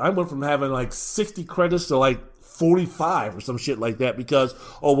transcript, I went from having like 60 credits to like 45 or some shit like that because,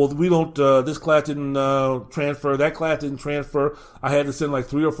 oh, well, we don't, this class didn't transfer, that class didn't transfer. I had to send like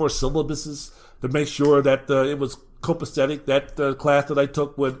 3 or 4 syllabuses to make sure that it was copacetic, that the class that I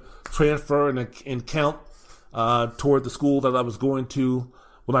took would transfer and count toward the school that I was going to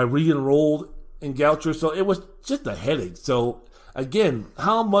when I re-enrolled in Goucher. So it was just a headache. So again,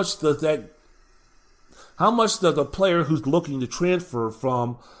 how much does a player who's looking to transfer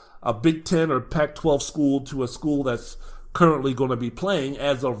from a Big Ten or Pac-12 school to a school that's currently going to be playing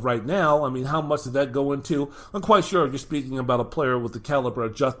as of right now, I mean, how much did that go into? I'm quite sure if you're speaking about a player with the caliber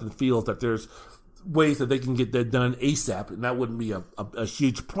of Justin Fields that there's ways that they can get that done ASAP, and that wouldn't be a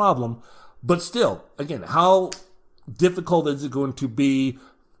huge problem. But still, again, how difficult is it going to be?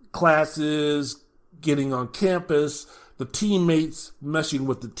 Classes, getting on campus, the teammates meshing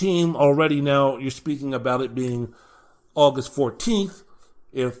with the team. Already now you're speaking about it being August 14th.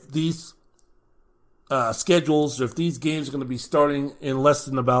 If these schedules, or if these games are going to be starting in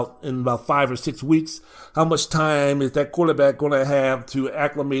about 5 or 6 weeks, how much time is that quarterback going to have to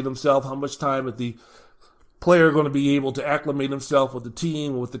acclimate himself? How much time is the player going to be able to acclimate himself with the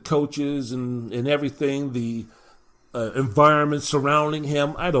team, with the coaches, and everything, the environment surrounding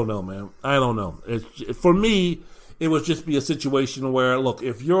him? I don't know, man. I don't know. For me, it would just be a situation where, look,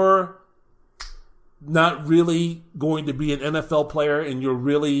 if you're not really going to be an NFL player and you're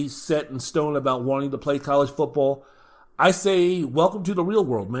really set in stone about wanting to play college football, I say welcome to the real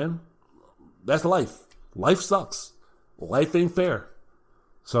world, man. That's life. Life sucks. Life ain't fair.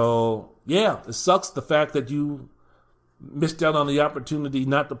 So, yeah, it sucks the fact that you missed out on the opportunity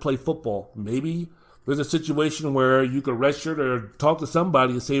not to play football. Maybe there's a situation where you could redshirt or talk to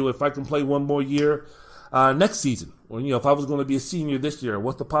somebody and say, well, if I can play one more year next season, or, if I was going to be a senior this year,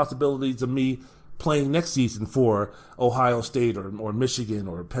 what's the possibilities of me playing next season for Ohio State or Michigan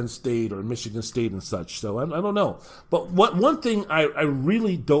or Penn State or Michigan State and such. So I don't know. But one thing I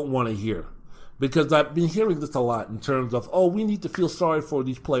really don't want to hear, because I've been hearing this a lot in terms of, we need to feel sorry for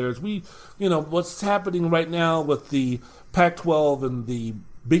these players. What's happening right now with the Pac-12 and the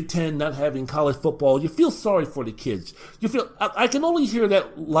Big Ten not having college football, you feel sorry for the kids. I can only hear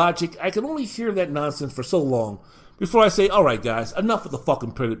that logic. I can only hear that nonsense for so long before I say, all right, guys, enough with the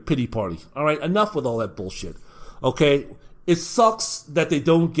fucking pity party. All right, enough with all that bullshit. Okay, it sucks that they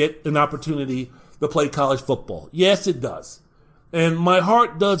don't get an opportunity to play college football. Yes, it does. And my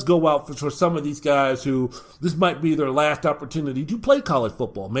heart does go out for some of these guys who this might be their last opportunity to play college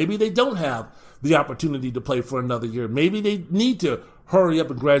football. Maybe they don't have the opportunity to play for another year. Maybe they need to hurry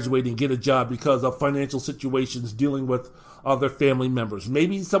up and graduate and get a job because of financial situations dealing with other family members.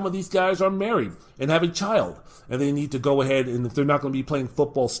 Maybe some of these guys are married and have a child, and they need to go ahead and, if they're not going to be playing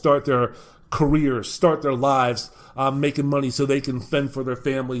football, start their careers, start their lives making money so they can fend for their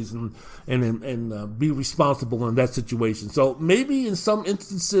families and be responsible in that situation. So maybe in some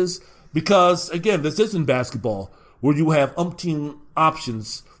instances, because again, this isn't basketball where you have umpteen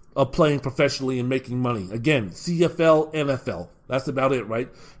options of playing professionally and making money. Again, CFL, NFL. That's about it, right?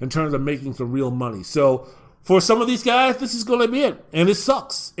 In terms of making some real money. So for some of these guys, this is going to be it. And it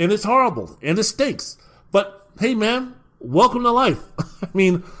sucks. And it's horrible. And it stinks. But hey, man, welcome to life. I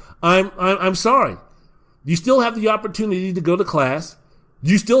mean, I'm sorry. You still have the opportunity to go to class.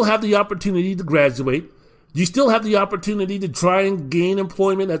 You still have the opportunity to graduate. You still have the opportunity to try and gain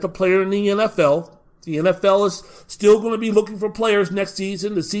employment as a player in the NFL. The NFL is still going to be looking for players next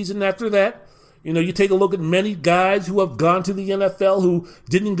season, the season after that. You take a look at many guys who have gone to the NFL who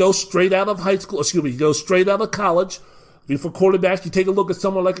didn't go straight out of go straight out of college. For quarterbacks, you take a look at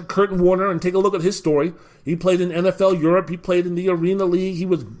someone like a Kurt Warner and take a look at his story. He played in NFL Europe. He played in the Arena League. He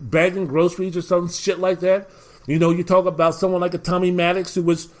was bagging groceries or some shit like that. You talk about someone like a Tommy Maddox who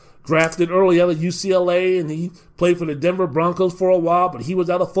was drafted early out of UCLA, and he played for the Denver Broncos for a while, but he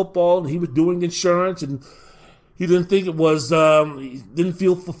was out of football and he was doing insurance, and he didn't think it was, he didn't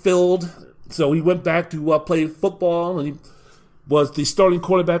feel fulfilled. So he went back to play football, and he was the starting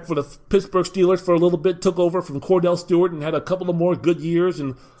quarterback for the Pittsburgh Steelers for a little bit, took over from Cordell Stewart and had a couple of more good years,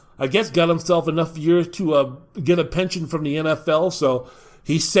 and I guess got himself enough years to get a pension from the NFL, so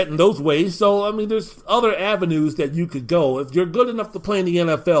he's set in those ways. So, I mean, there's other avenues that you could go. If you're good enough to play in the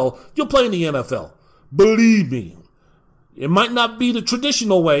NFL, you'll play in the NFL. Believe me. It might not be the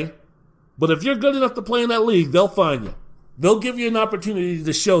traditional way, but if you're good enough to play in that league, they'll find you. They'll give you an opportunity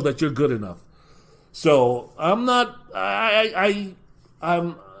to show that you're good enough. So I'm not. I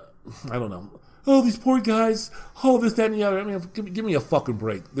don't know. Oh, these poor guys. Oh, this, that, and the other. I mean, give me a fucking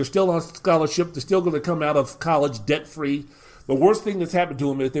break. They're still on scholarship. They're still going to come out of college debt free. The worst thing that's happened to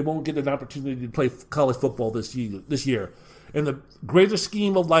them is they won't get an opportunity to play college football this year. In the greater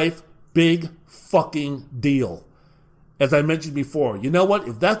scheme of life, big fucking deal. As I mentioned before, you know what?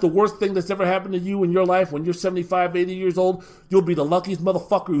 If that's the worst thing that's ever happened to you in your life when you're 75, 80 years old, you'll be the luckiest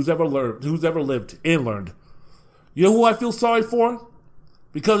motherfucker who's ever lived and learned. You know who I feel sorry for?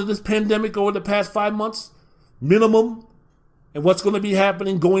 Because of this pandemic over the past 5 months, minimum, and what's going to be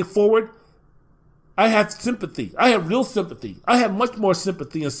happening going forward, I have sympathy. I have real sympathy. I have much more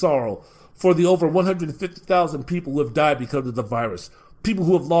sympathy and sorrow for the over 150,000 people who have died because of the virus. People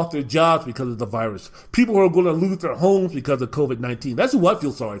who have lost their jobs because of the virus. People who are going to lose their homes because of COVID-19. That's who I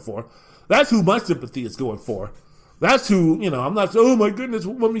feel sorry for. That's who my sympathy is going for. That's who, I'm not, oh my goodness,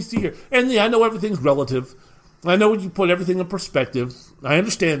 let me see here. And yeah, I know everything's relative. I know you put everything in perspective. I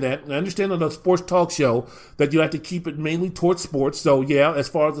understand that. I understand on a sports talk show that you have to keep it mainly towards sports. So, yeah, as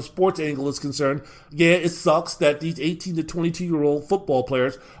far as the sports angle is concerned, yeah, it sucks that these 18 to 22-year-old football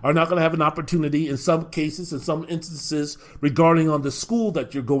players are not going to have an opportunity in some cases, in some instances, regarding on the school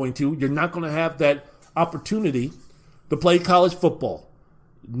that you're going to. You're not going to have that opportunity to play college football.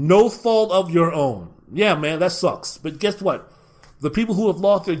 No fault of your own. Yeah, man, that sucks. But guess what? The people who have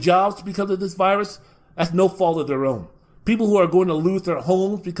lost their jobs because of this virus, that's no fault of their own. People who are going to lose their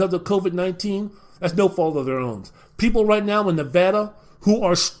homes because of COVID-19, that's no fault of their own. People right now in Nevada who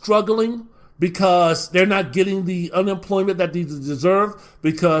are struggling because they're not getting the unemployment that they deserve,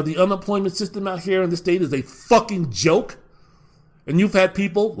 because the unemployment system out here in the state is a fucking joke. And you've had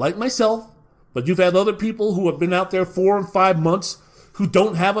people like myself, but you've had other people who have been out there 4 and 5 months who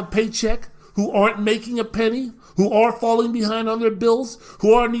don't have a paycheck, who aren't making a penny, who are falling behind on their bills,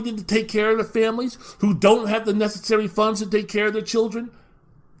 who are needing to take care of their families, who don't have the necessary funds to take care of their children.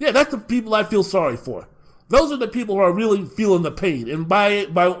 Yeah, that's the people I feel sorry for. Those are the people who are really feeling the pain, and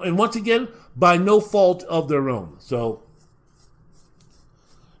and once again, by no fault of their own. So,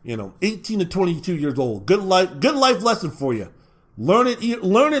 18 to 22 years old, good life lesson for you. Learn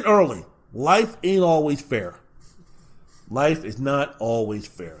it early. Life ain't always fair. Life is not always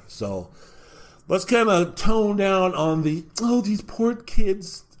fair. So, let's kind of tone down on these poor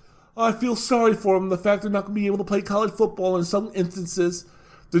kids. I feel sorry for them. The fact they're not going to be able to play college football in some instances.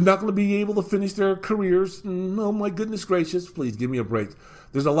 They're not going to be able to finish their careers. Oh, my goodness gracious. Please give me a break.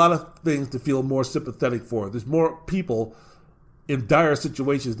 There's a lot of things to feel more sympathetic for. There's more people in dire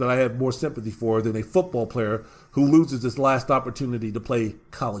situations that I have more sympathy for than a football player who loses his last opportunity to play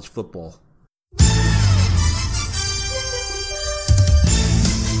college football.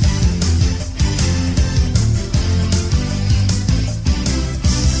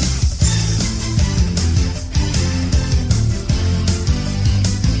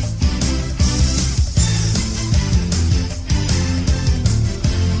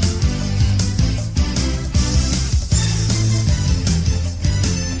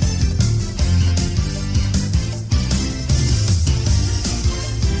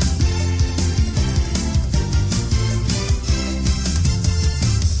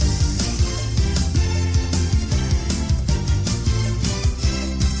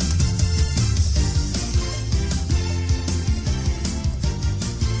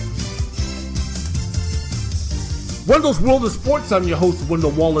 Wendell's World of Sports. I'm your host,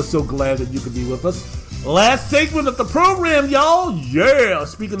 Wendell Wallace. So glad that you could be with us. Last segment of the program, y'all. Yeah.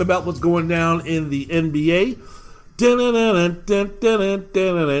 Speaking about what's going down in the NBA. Get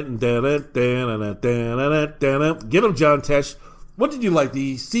him, John Tesh. What did you like,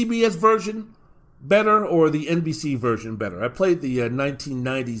 the CBS version better or the NBC version better? I played the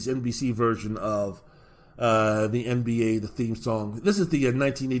 1990s NBC version of the NBA, the theme song. This is the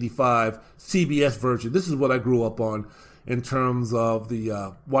 1985 CBS version. This is what I grew up on in terms of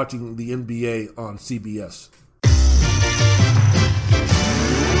the watching the NBA on CBS.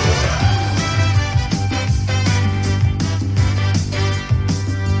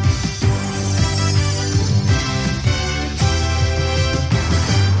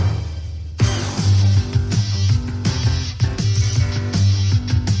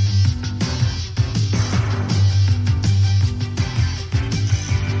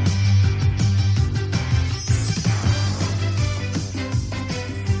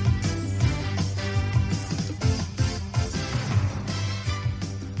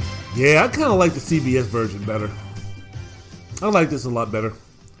 Yeah, I kind of like the CBS version better. I like this a lot better.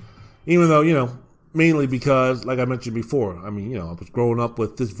 Even though, mainly because, like I mentioned before, I was growing up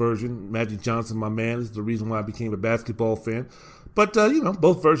with this version. Magic Johnson, my man, is the reason why I became a basketball fan. But,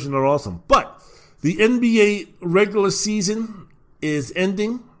 both versions are awesome. But the NBA regular season is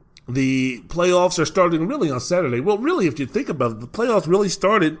ending. The playoffs are starting really on Saturday. Well, really, if you think about it, the playoffs really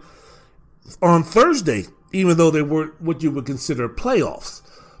started on Thursday, even though they weren't what you would consider playoffs.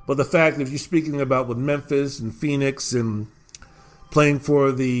 But the fact that you're speaking about with Memphis and Phoenix and playing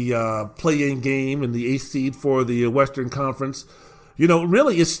for the play-in game and the 8th seed for the Western Conference,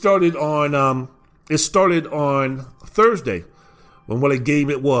 really it started on Thursday, when what a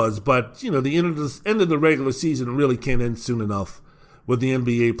game it was. But the end of the regular season really can't end soon enough with the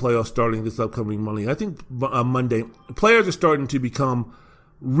NBA playoffs starting this upcoming Monday. I think Monday, players are starting to become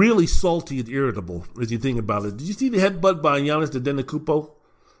really salty and irritable as you think about it. Did you see the headbutt by Giannis Antetokounmpo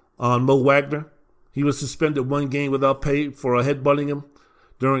on Mo Wagner? He was suspended 1 game without pay for headbutting him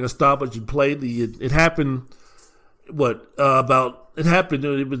during a stoppage he played. It happened. It was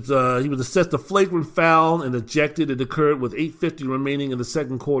he was assessed a flagrant foul and ejected. It occurred with 8:50 remaining in the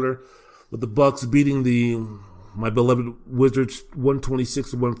second quarter, with the Bucks beating the My beloved Wizards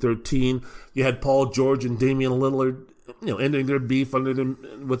 126-113. You had Paul George and Damian Lillard, ending their beef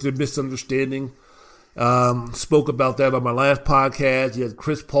with their misunderstanding. Spoke about that on my last podcast. You had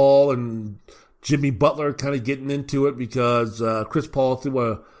Chris Paul and Jimmy Butler kind of getting into it because Chris Paul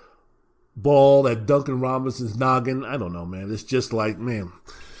threw a ball at Duncan Robinson's noggin. I don't know, man. It's just like, man,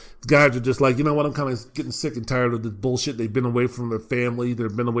 guys are just like, you know what? I'm kind of getting sick and tired of this bullshit. They've been away from their family.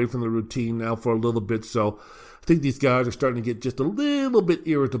 They've been away from their routine now for a little bit. So I think these guys are starting to get just a little bit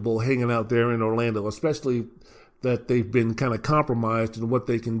irritable hanging out there in Orlando, especially that they've been kind of compromised in what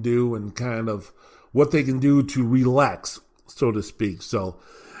they can do and kind of what they can do to relax, so to speak. So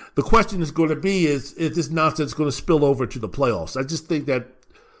the question is going to be is this nonsense going to spill over to the playoffs? I just think that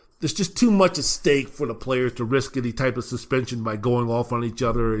there's just too much at stake for the players to risk any type of suspension by going off on each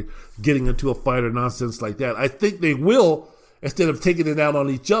other or getting into a fight or nonsense like that. I think they will, instead of taking it out on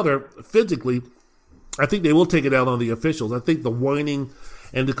each other physically, I think they will take it out on the officials. I think the whining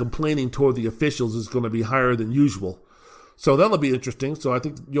and the complaining toward the officials is going to be higher than usual. So that'll be interesting. So I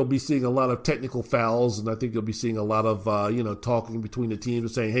think you'll be seeing a lot of technical fouls, and I think you'll be seeing a lot of, talking between the teams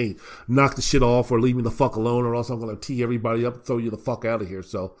and saying, hey, knock the shit off or leave me the fuck alone or else I'm going to tee everybody up and throw you the fuck out of here.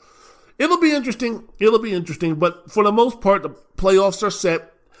 So it'll be interesting. But for the most part, the playoffs are set.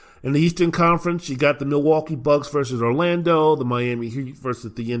 In the Eastern Conference, you got the Milwaukee Bucks versus Orlando, the Miami Heat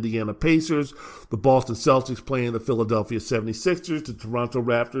versus the Indiana Pacers, the Boston Celtics playing the Philadelphia 76ers, the Toronto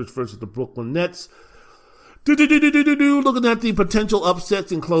Raptors versus the Brooklyn Nets. Looking at the potential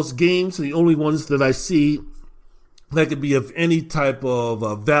upsets in close games, the only ones that I see that could be of any type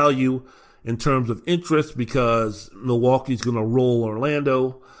of value in terms of interest, because Milwaukee's going to roll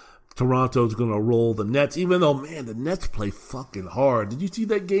Orlando, Toronto's going to roll the Nets, even though, man, the Nets play fucking hard. Did you see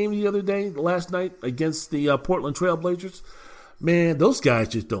that game the other day, last night, against the Portland Trailblazers? Man, those guys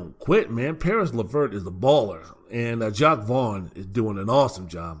just don't quit, man. Paris LeVert is a baller, and Jacques Vaughn is doing an awesome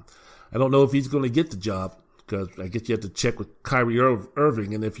job. I don't know if he's going to get the job, because I guess you have to check with Kyrie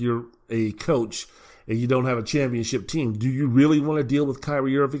Irving, and if you're a coach and you don't have a championship team, do you really want to deal with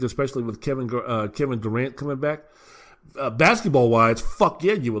Kyrie Irving, especially with Kevin Durant coming back? Basketball-wise, fuck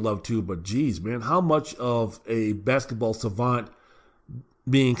yeah, you would love to, but geez, man, how much of a basketball savant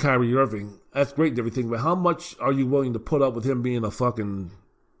being Kyrie Irving, that's great and everything, but how much are you willing to put up with him being a fucking,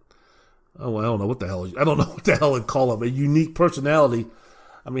 I don't know what the hell I'd call him, a unique personality?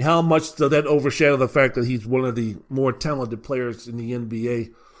 I mean, how much does that overshadow the fact that he's one of the more talented players in the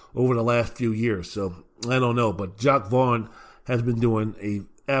NBA over the last few years? So, I don't know, but Jacques Vaughn has been doing a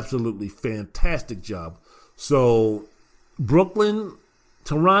absolutely fantastic job. So, Brooklyn,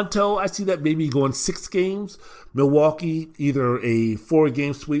 Toronto, I see that maybe going 6 games. Milwaukee, either a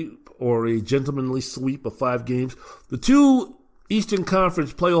 4-game sweep or a gentlemanly sweep of 5 games. The 2 Eastern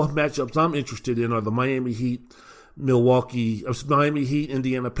Conference playoff matchups I'm interested in are the Miami Heat,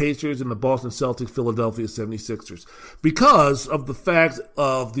 Indiana Pacers, and the Boston Celtics, Philadelphia 76ers. Because of the fact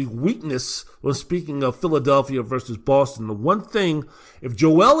of the weakness, when speaking of Philadelphia versus Boston, the one thing, if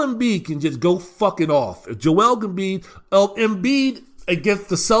Joel Embiid can just go fucking off, if Joel Embiid against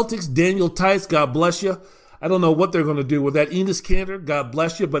the Celtics, Daniel Tice, God bless you. I don't know what they're going to do with that. Enes Kanter, God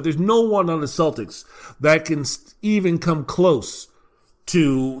bless you, but there's no one on the Celtics that can even come close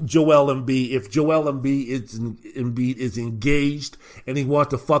to Joel Embiid if Joel Embiid is engaged and he wants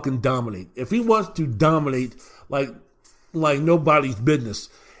to fucking dominate. If he wants to dominate like nobody's business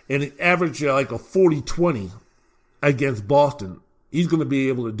and average like a 40-20 against Boston, he's going to be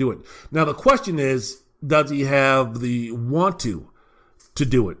able to do it. Now the question is, does he have the want to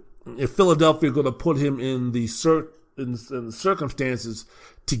do it? If Philadelphia is going to put him in the circumstances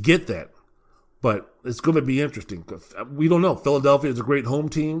to get that. But it's going to be interesting. We don't know. Philadelphia is a great home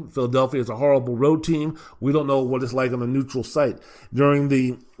team. Philadelphia is a horrible road team. We don't know what it's like on a neutral site. During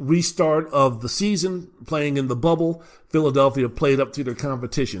the restart of the season, playing in the bubble, Philadelphia played up to their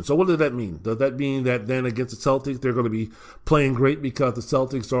competition. So what does that mean? Does that mean that then against the Celtics, they're going to be playing great because the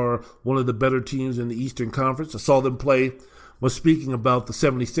Celtics are one of the better teams in the Eastern Conference? I saw them play, was speaking about the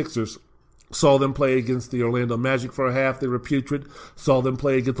 76ers, saw them play against the Orlando Magic for a half. They were putrid. Saw them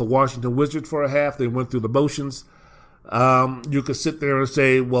play against the Washington Wizards for a half. They went through the motions. You could sit there and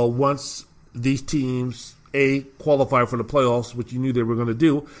say, well, once these teams, qualify for the playoffs, which you knew they were going to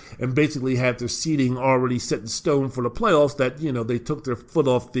do, and basically had their seeding already set in stone for the playoffs, that, they took their foot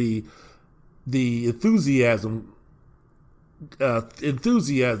off the enthusiasm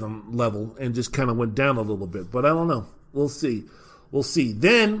level and just kind of went down a little bit. But I don't know. We'll see.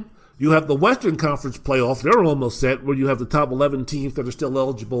 Then you have the Western Conference playoffs. They're almost set, where you have the top 11 teams that are still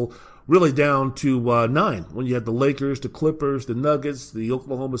eligible, really down to 9. When you have the Lakers, the Clippers, the Nuggets, the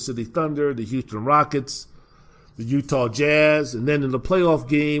Oklahoma City Thunder, the Houston Rockets, the Utah Jazz. And then in the playoff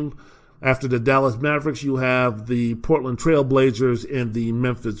game, after the Dallas Mavericks, you have the Portland Trail Blazers and the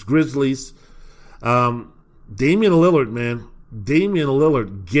Memphis Grizzlies. Damian Lillard, man. Damian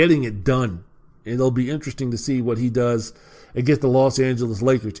Lillard getting it done. And it'll be interesting to see what he does against the Los Angeles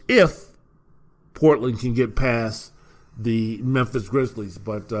Lakers if Portland can get past the Memphis Grizzlies.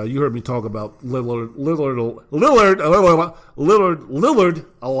 But you heard me talk about Lillard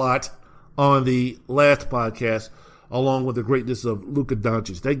a lot on the last podcast, along with the greatness of Luka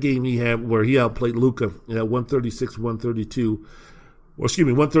Doncic. That game he had where he outplayed Luka at 136-132,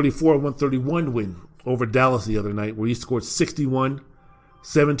 134-131 win over Dallas the other night, where he scored 61,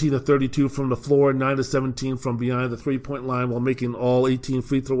 17-32 from the floor, 9-17 from behind the three-point line while making all 18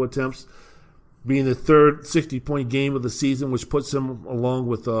 free throw attempts, being the third 60-point game of the season, which puts him along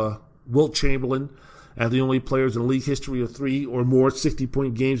with Wilt Chamberlain as the only players in league history of 3 or more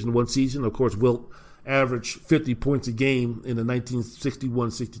 60-point games in one season. Of course, Wilt averaged 50 points a game in the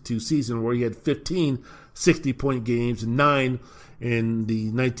 1961-62 season, where he had 15 60-point games and 9 in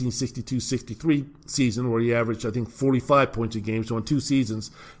the 1962-63 season, where he averaged, I think, 45 points a game. So in 2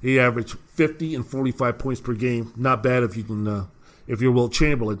 seasons, he averaged 50 and 45 points per game. Not bad if you can, if you're Wilt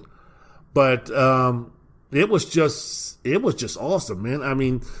Chamberlain. But it was just awesome, man. I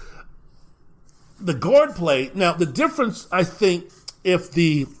mean, the guard play. Now, the difference, I think, if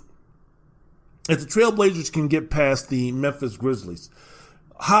the Trailblazers can get past the Memphis Grizzlies,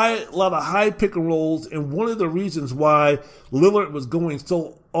 a lot of high pick and rolls, and one of the reasons why Lillard was going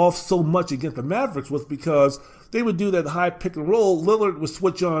so much against the Mavericks was because they would do that high pick and roll. Lillard would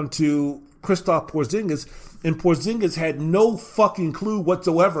switch on to Kristaps Porzingis, and Porzingis had no fucking clue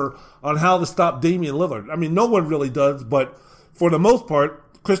whatsoever on how to stop Damian Lillard. I mean, no one really does, but for the most part,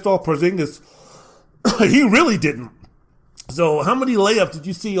 Kristaps Porzingis, he really didn't. So how many layups did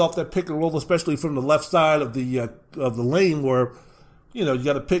you see off that pick and roll, especially from the left side of the lane, where, you know, you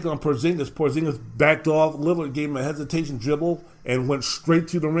got to pick on Porzingis. Porzingis backed off. Lillard gave him a hesitation dribble and went straight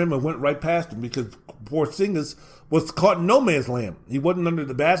to the rim and went right past him because Porzingis was caught in no man's land. He wasn't under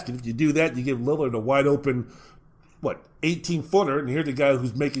the basket. If you do that, you give Lillard a wide open, 18-footer, and here's the guy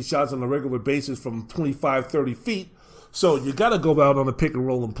who's making shots on a regular basis from 25, 30 feet. So you got to go out on the pick and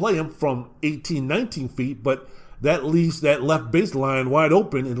roll and play him from 18, 19 feet, but that leaves that left baseline wide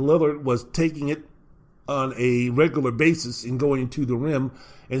open, and Lillard was taking it on a regular basis and going to the rim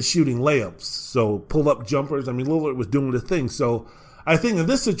and shooting layups. So pull-up jumpers. I mean, Lillard was doing the thing. So I think in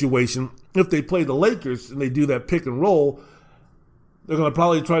this situation, if they play the Lakers and they do that pick and roll, they're going to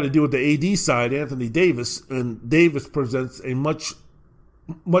probably try to do it the AD side, Anthony Davis, and Davis presents a much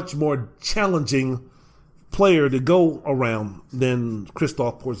more challenging player to go around than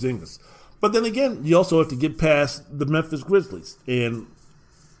Kristaps Porzingis. But then again, you also have to get past the Memphis Grizzlies. And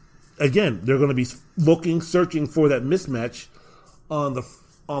again, they're going to be searching for that mismatch on the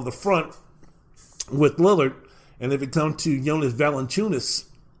front with Lillard. And if it comes to Jonas Valanciunas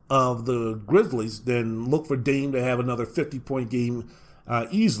of the Grizzlies, then look for Dame to have another 50-point game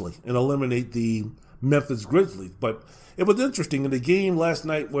easily and eliminate the Memphis Grizzlies. But it was interesting in the game last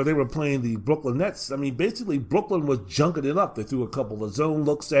night where they were playing the Brooklyn Nets. I mean, basically, Brooklyn was junking it up. They threw a couple of zone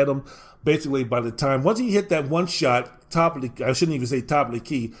looks at him. Basically, by the time, once he hit that one shot, top of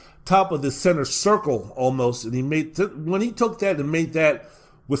the center circle almost, and when he took that and made that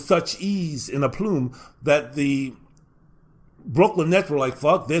with such ease and aplomb that the Brooklyn Nets were like,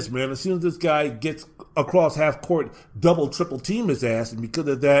 fuck this, man. As soon as this guy gets across half court, double, triple team his ass. And because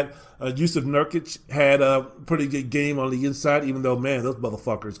of that, Yusuf Nurkic had a pretty good game on the inside, even though, man, those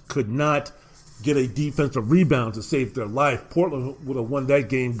motherfuckers could not get a defensive rebound to save their life. Portland would have won that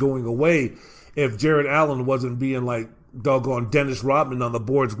game going away if Jared Allen wasn't being like doggone Dennis Rodman on the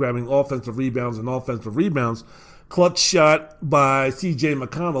boards, grabbing offensive rebounds. Clutch shot by C.J.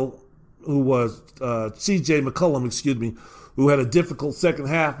 McCollum, who had a difficult second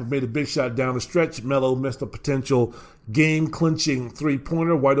half but made a big shot down the stretch. Melo missed a potential game-clinching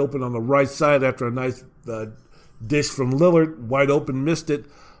three-pointer, wide open on the right side after a nice dish from Lillard. Wide open, missed it.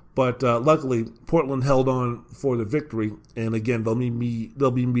 But luckily, Portland held on for the victory. And again, they'll be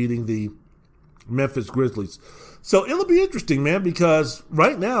meeting the Memphis Grizzlies. So it'll be interesting, man, because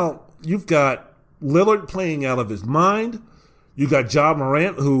right now you've got Lillard playing out of his mind. You got Ja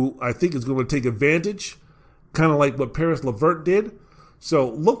Morant, who I think is going to take advantage, kind of like what Paris LeVert did. So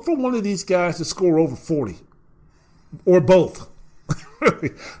look for one of these guys to score over 40. Or both.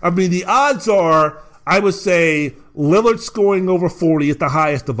 I mean, the odds are, I would say, Lillard scoring over 40 is the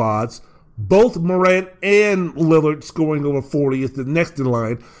highest of odds. Both Morant and Lillard scoring over 40 is the next in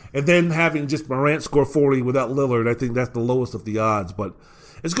line. And then having just Morant score 40 without Lillard, I think that's the lowest of the odds. But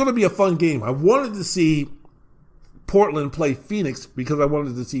it's going to be a fun game. I wanted to see Portland play Phoenix because I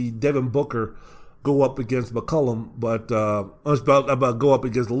wanted to see Devin Booker go up against McCollum, but I was about go up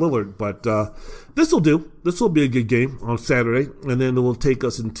against Lillard. But this will do. This will be a good game on Saturday, and then it will take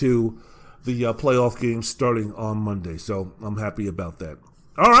us into the playoff games starting on Monday. So I'm happy about that.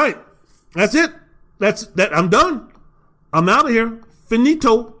 All right, that's it. That's that. I'm done. I'm out of here.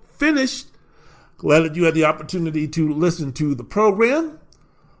 Finito. Finished. Glad that you had the opportunity to listen to the program.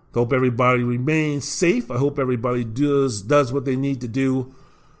 Hope everybody remains safe. I hope everybody does what they need to do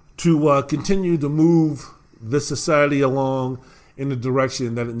to continue to move this society along in the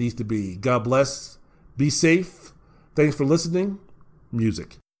direction that it needs to be. God bless. Be safe. Thanks for listening.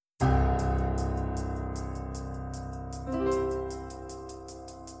 Music.